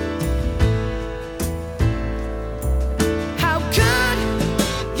 How could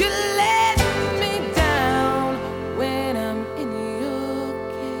you let me down when I'm in your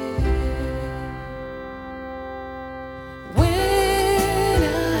care? When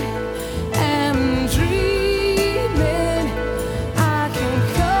I am dreaming, I can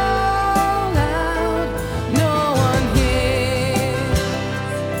call out, no one hears.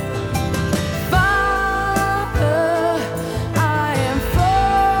 Father, I am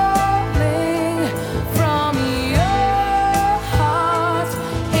falling from your heart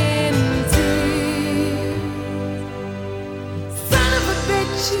in tears. Son of a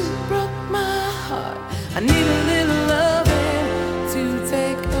bitch, you broke my heart. I need a little loving to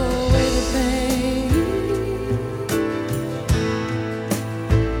take away the pain.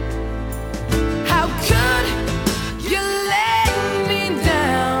 How could you let me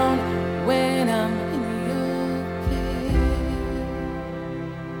down when I'm in your care?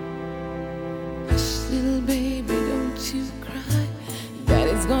 Hush, little baby, don't you cry.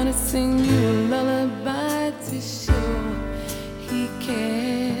 Daddy's gonna sing you a lullaby to show he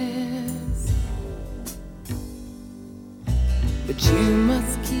cares. But you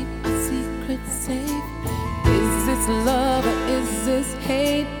must keep our secret safe. Is this love or is this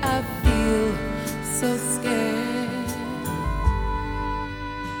hate? I feel so scared.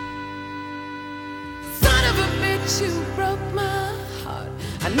 Son of a bitch, you broke my heart.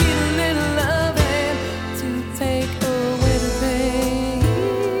 I need a little loving to take away the pain.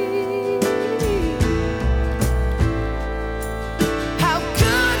 How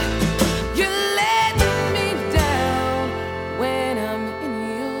could you let me down when I'm in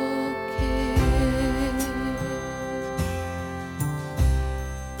your care?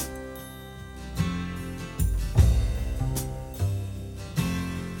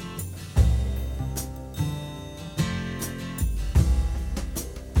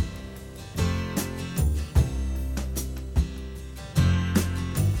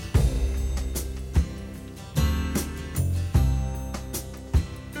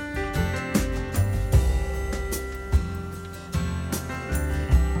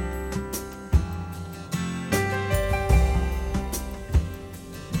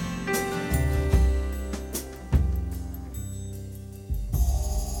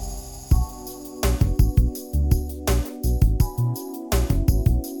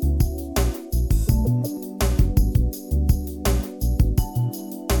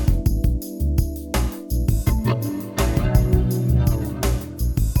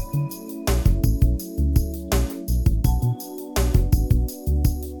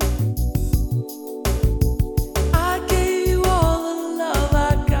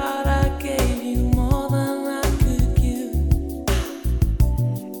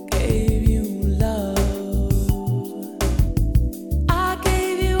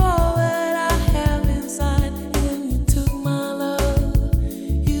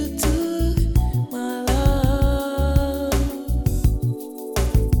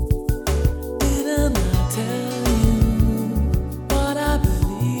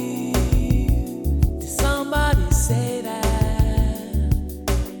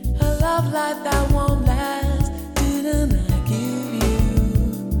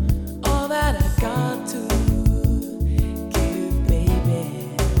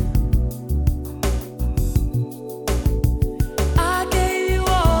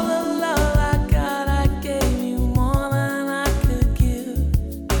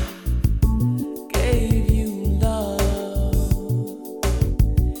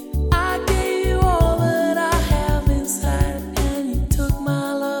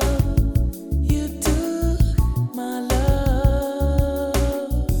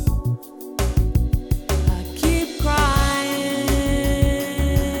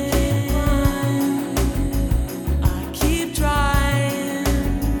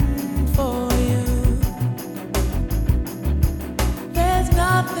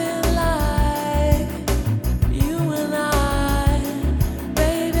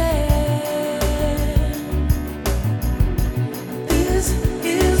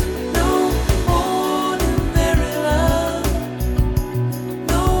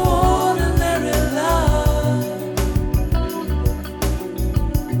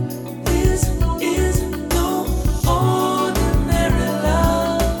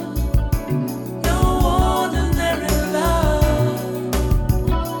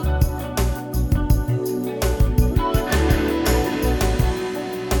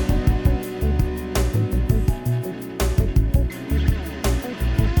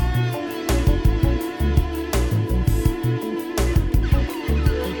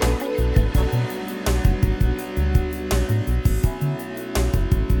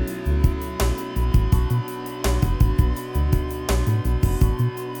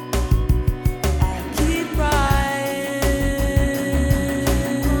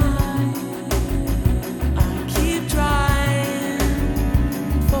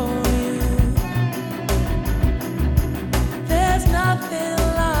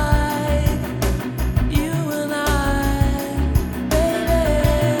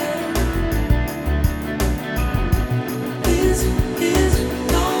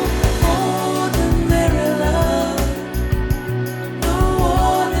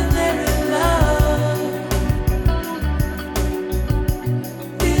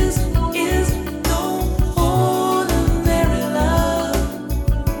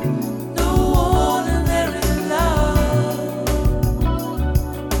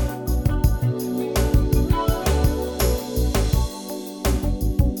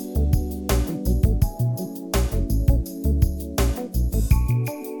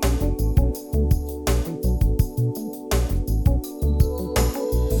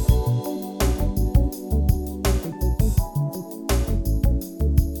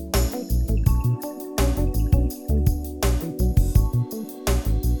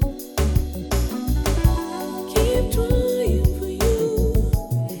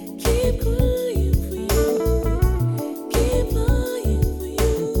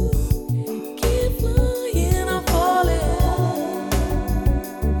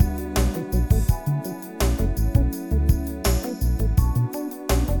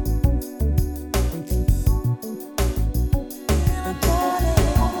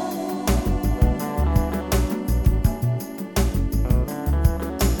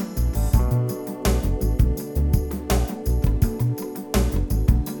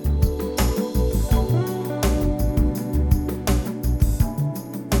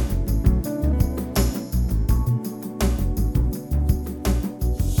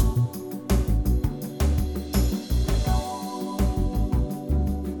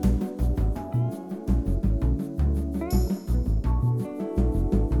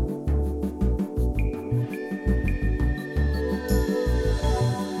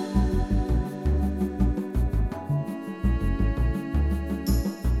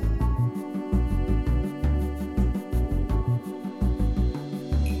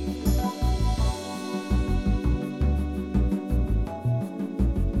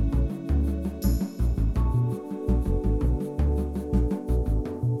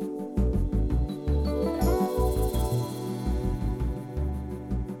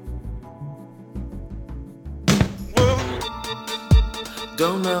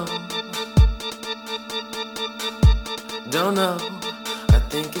 Don't know. Don't know. I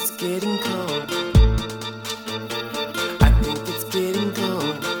think it's getting cold. I think it's getting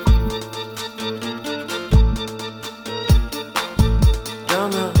cold.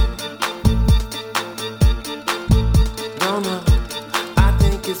 Don't know. Don't know. I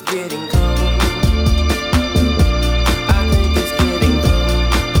think it's getting cold. I think it's getting cold.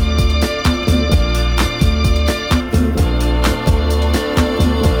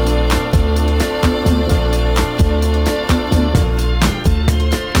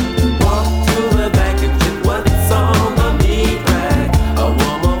 Walk through a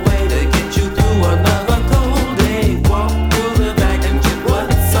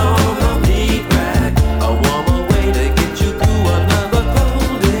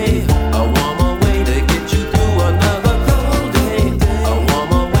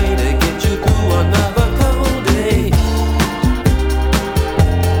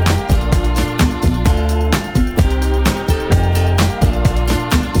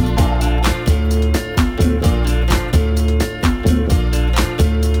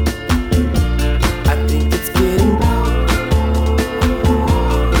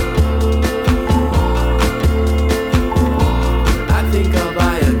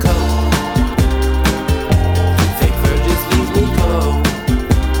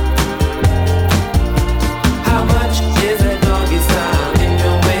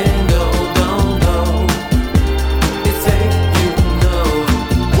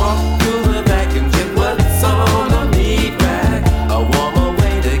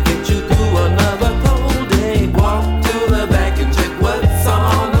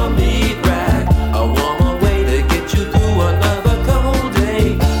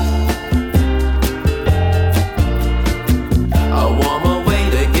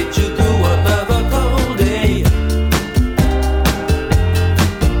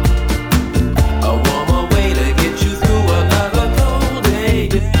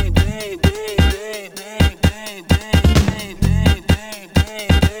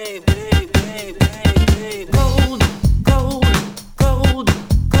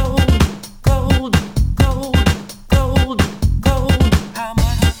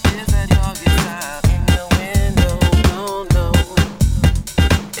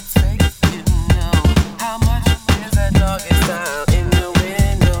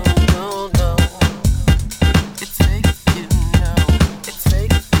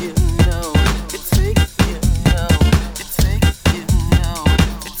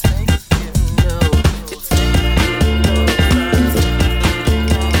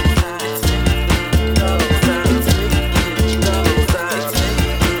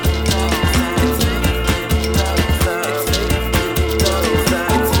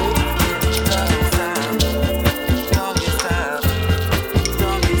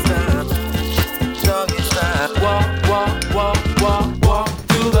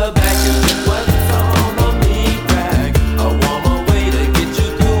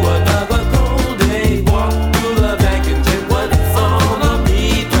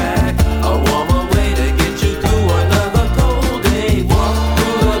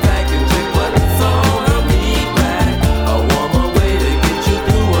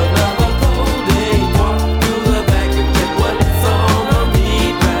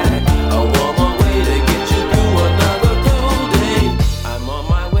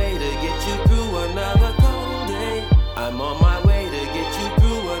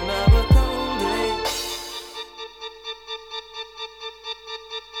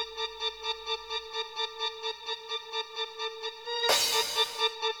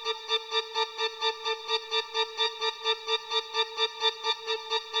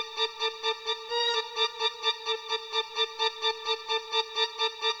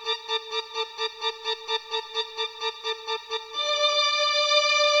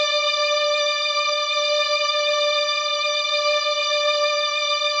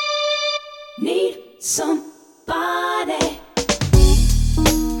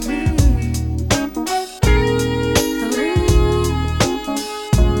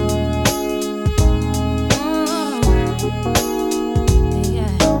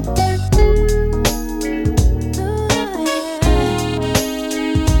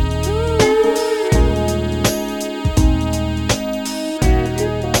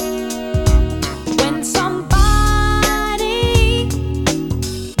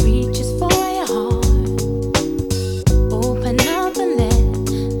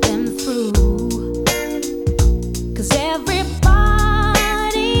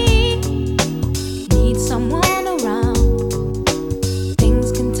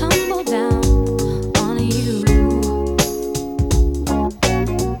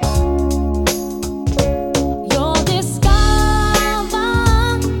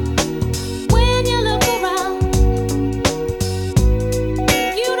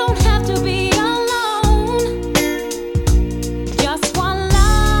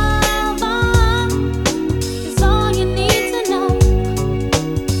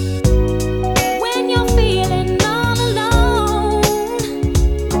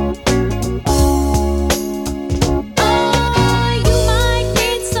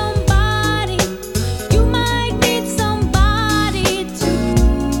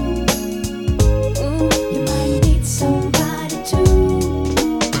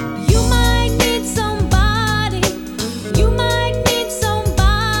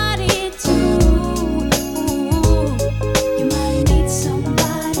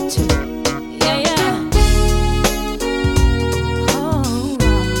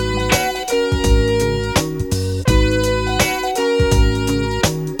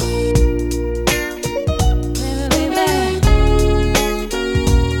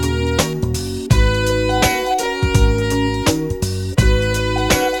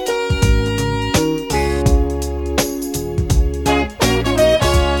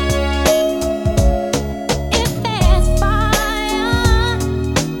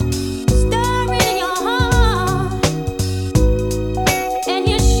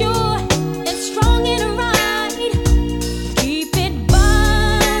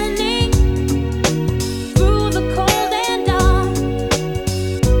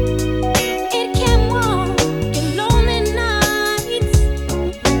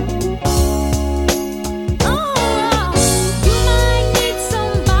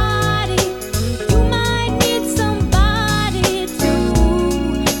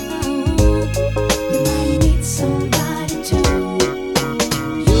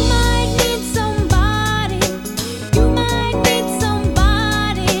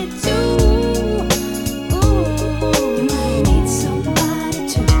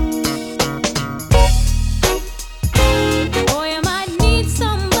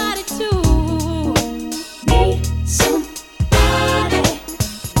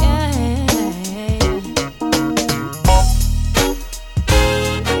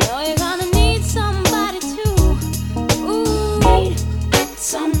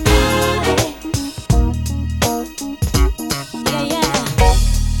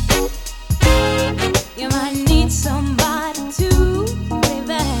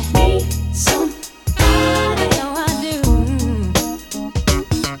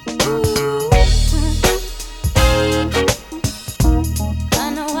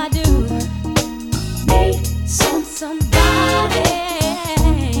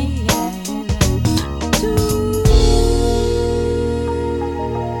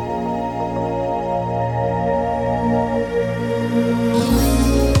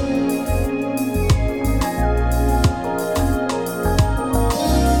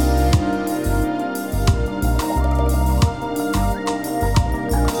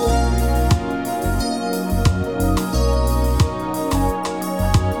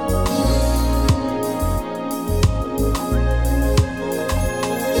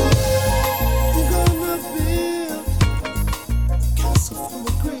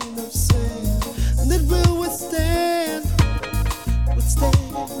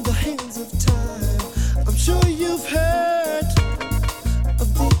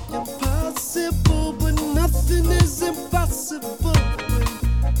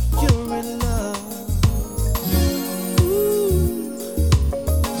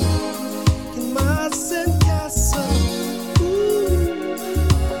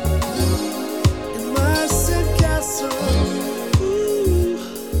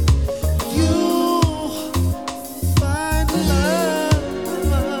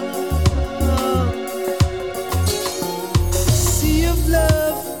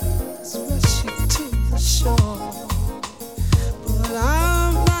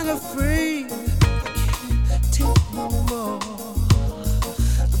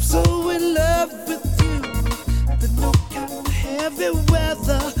heavy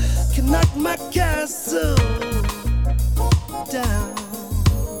weather can knock my castle down.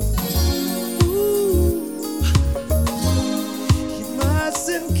 Ooh, my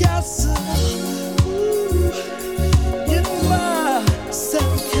sandcastle. Ooh, in my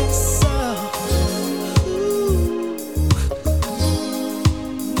sandcastle. Ooh,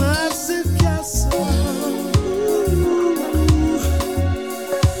 my sandcastle.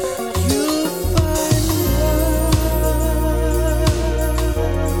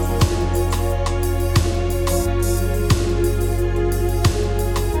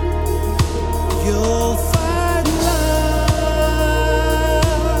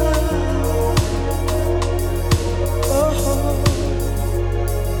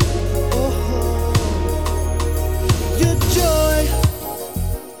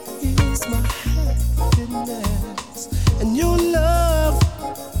 And your love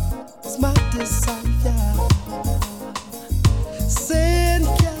is my desire. Sand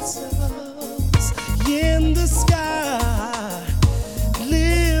castles in the sky,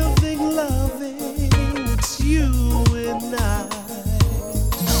 living, loving, it's you and I.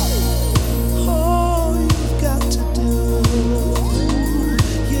 All you've got to do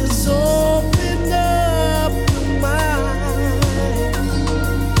is open up your mind.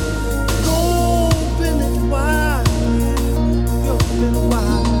 Open it wide, open it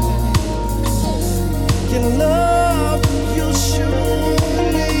wide. Your love, you'll surely.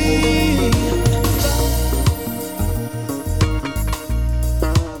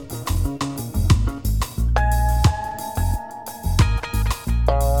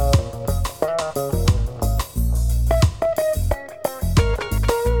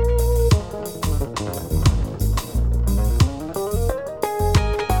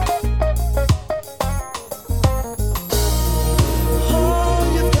 All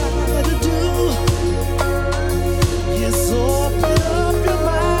you've gotta do is open up your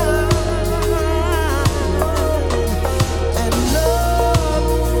mind. And love,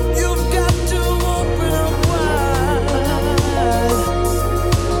 you've got to open up wide.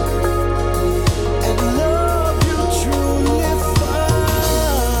 And love, you truly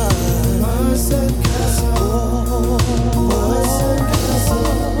find. My sandcastle, my sandcastle,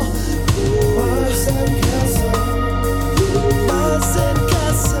 my sandcastle. My sandcastle,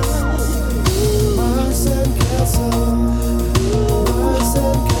 my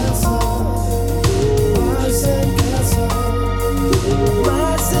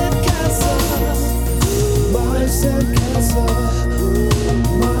sandcastle, my sandcastle, my sandcastle, my sandcastle,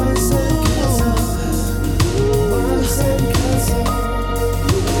 my sandcastle, my sandcastle,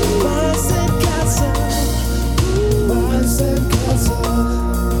 my sandcastle, my sandcastle, my sandcastle, my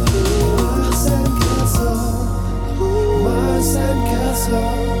sandcastle. My sandcastle,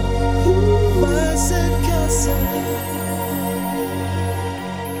 my sandcastle.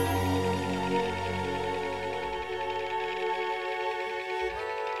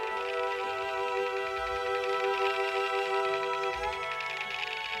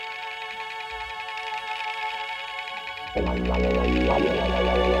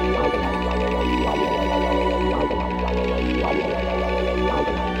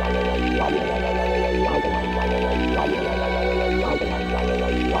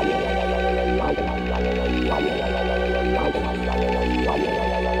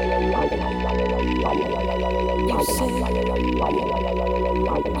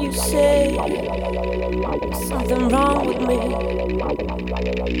 You say something wrong with me.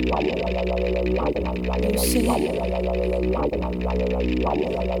 You say,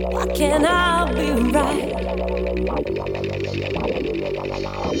 why can't I be right?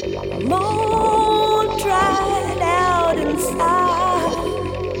 I'm all dried out inside,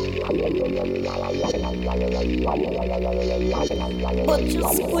 but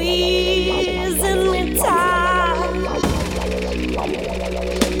you're squeezing me tight.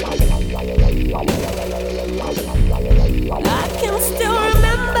 I can still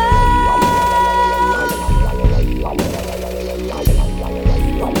remember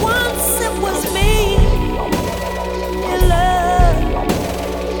once it was me in love.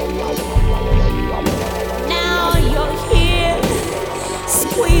 Now you're here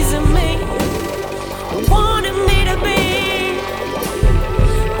squeezing me, wanting me to be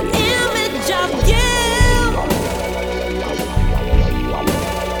an image of you.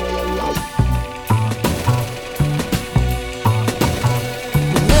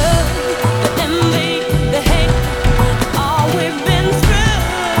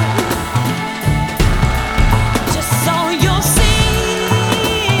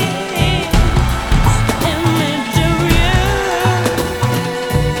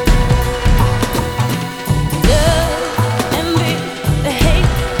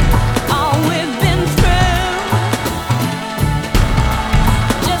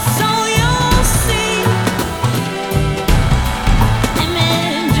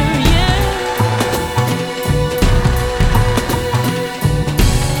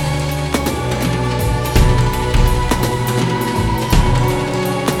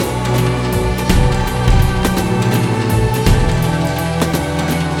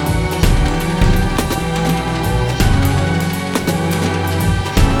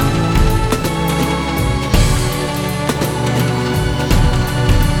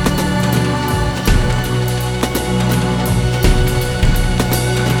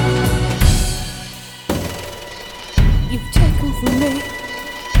 for me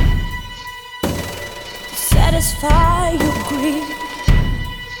to satisfy your greed.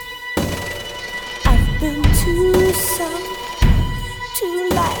 I've been too soft, too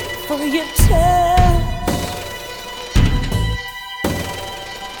light for your touch.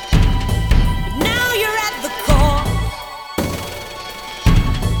 But now you're at the core,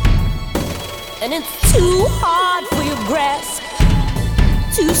 and it's too hard for your grasp,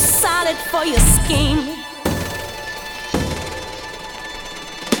 too solid for your scheme.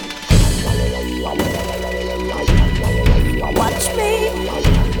 Watch me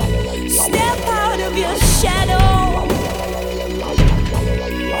step out of your shadow.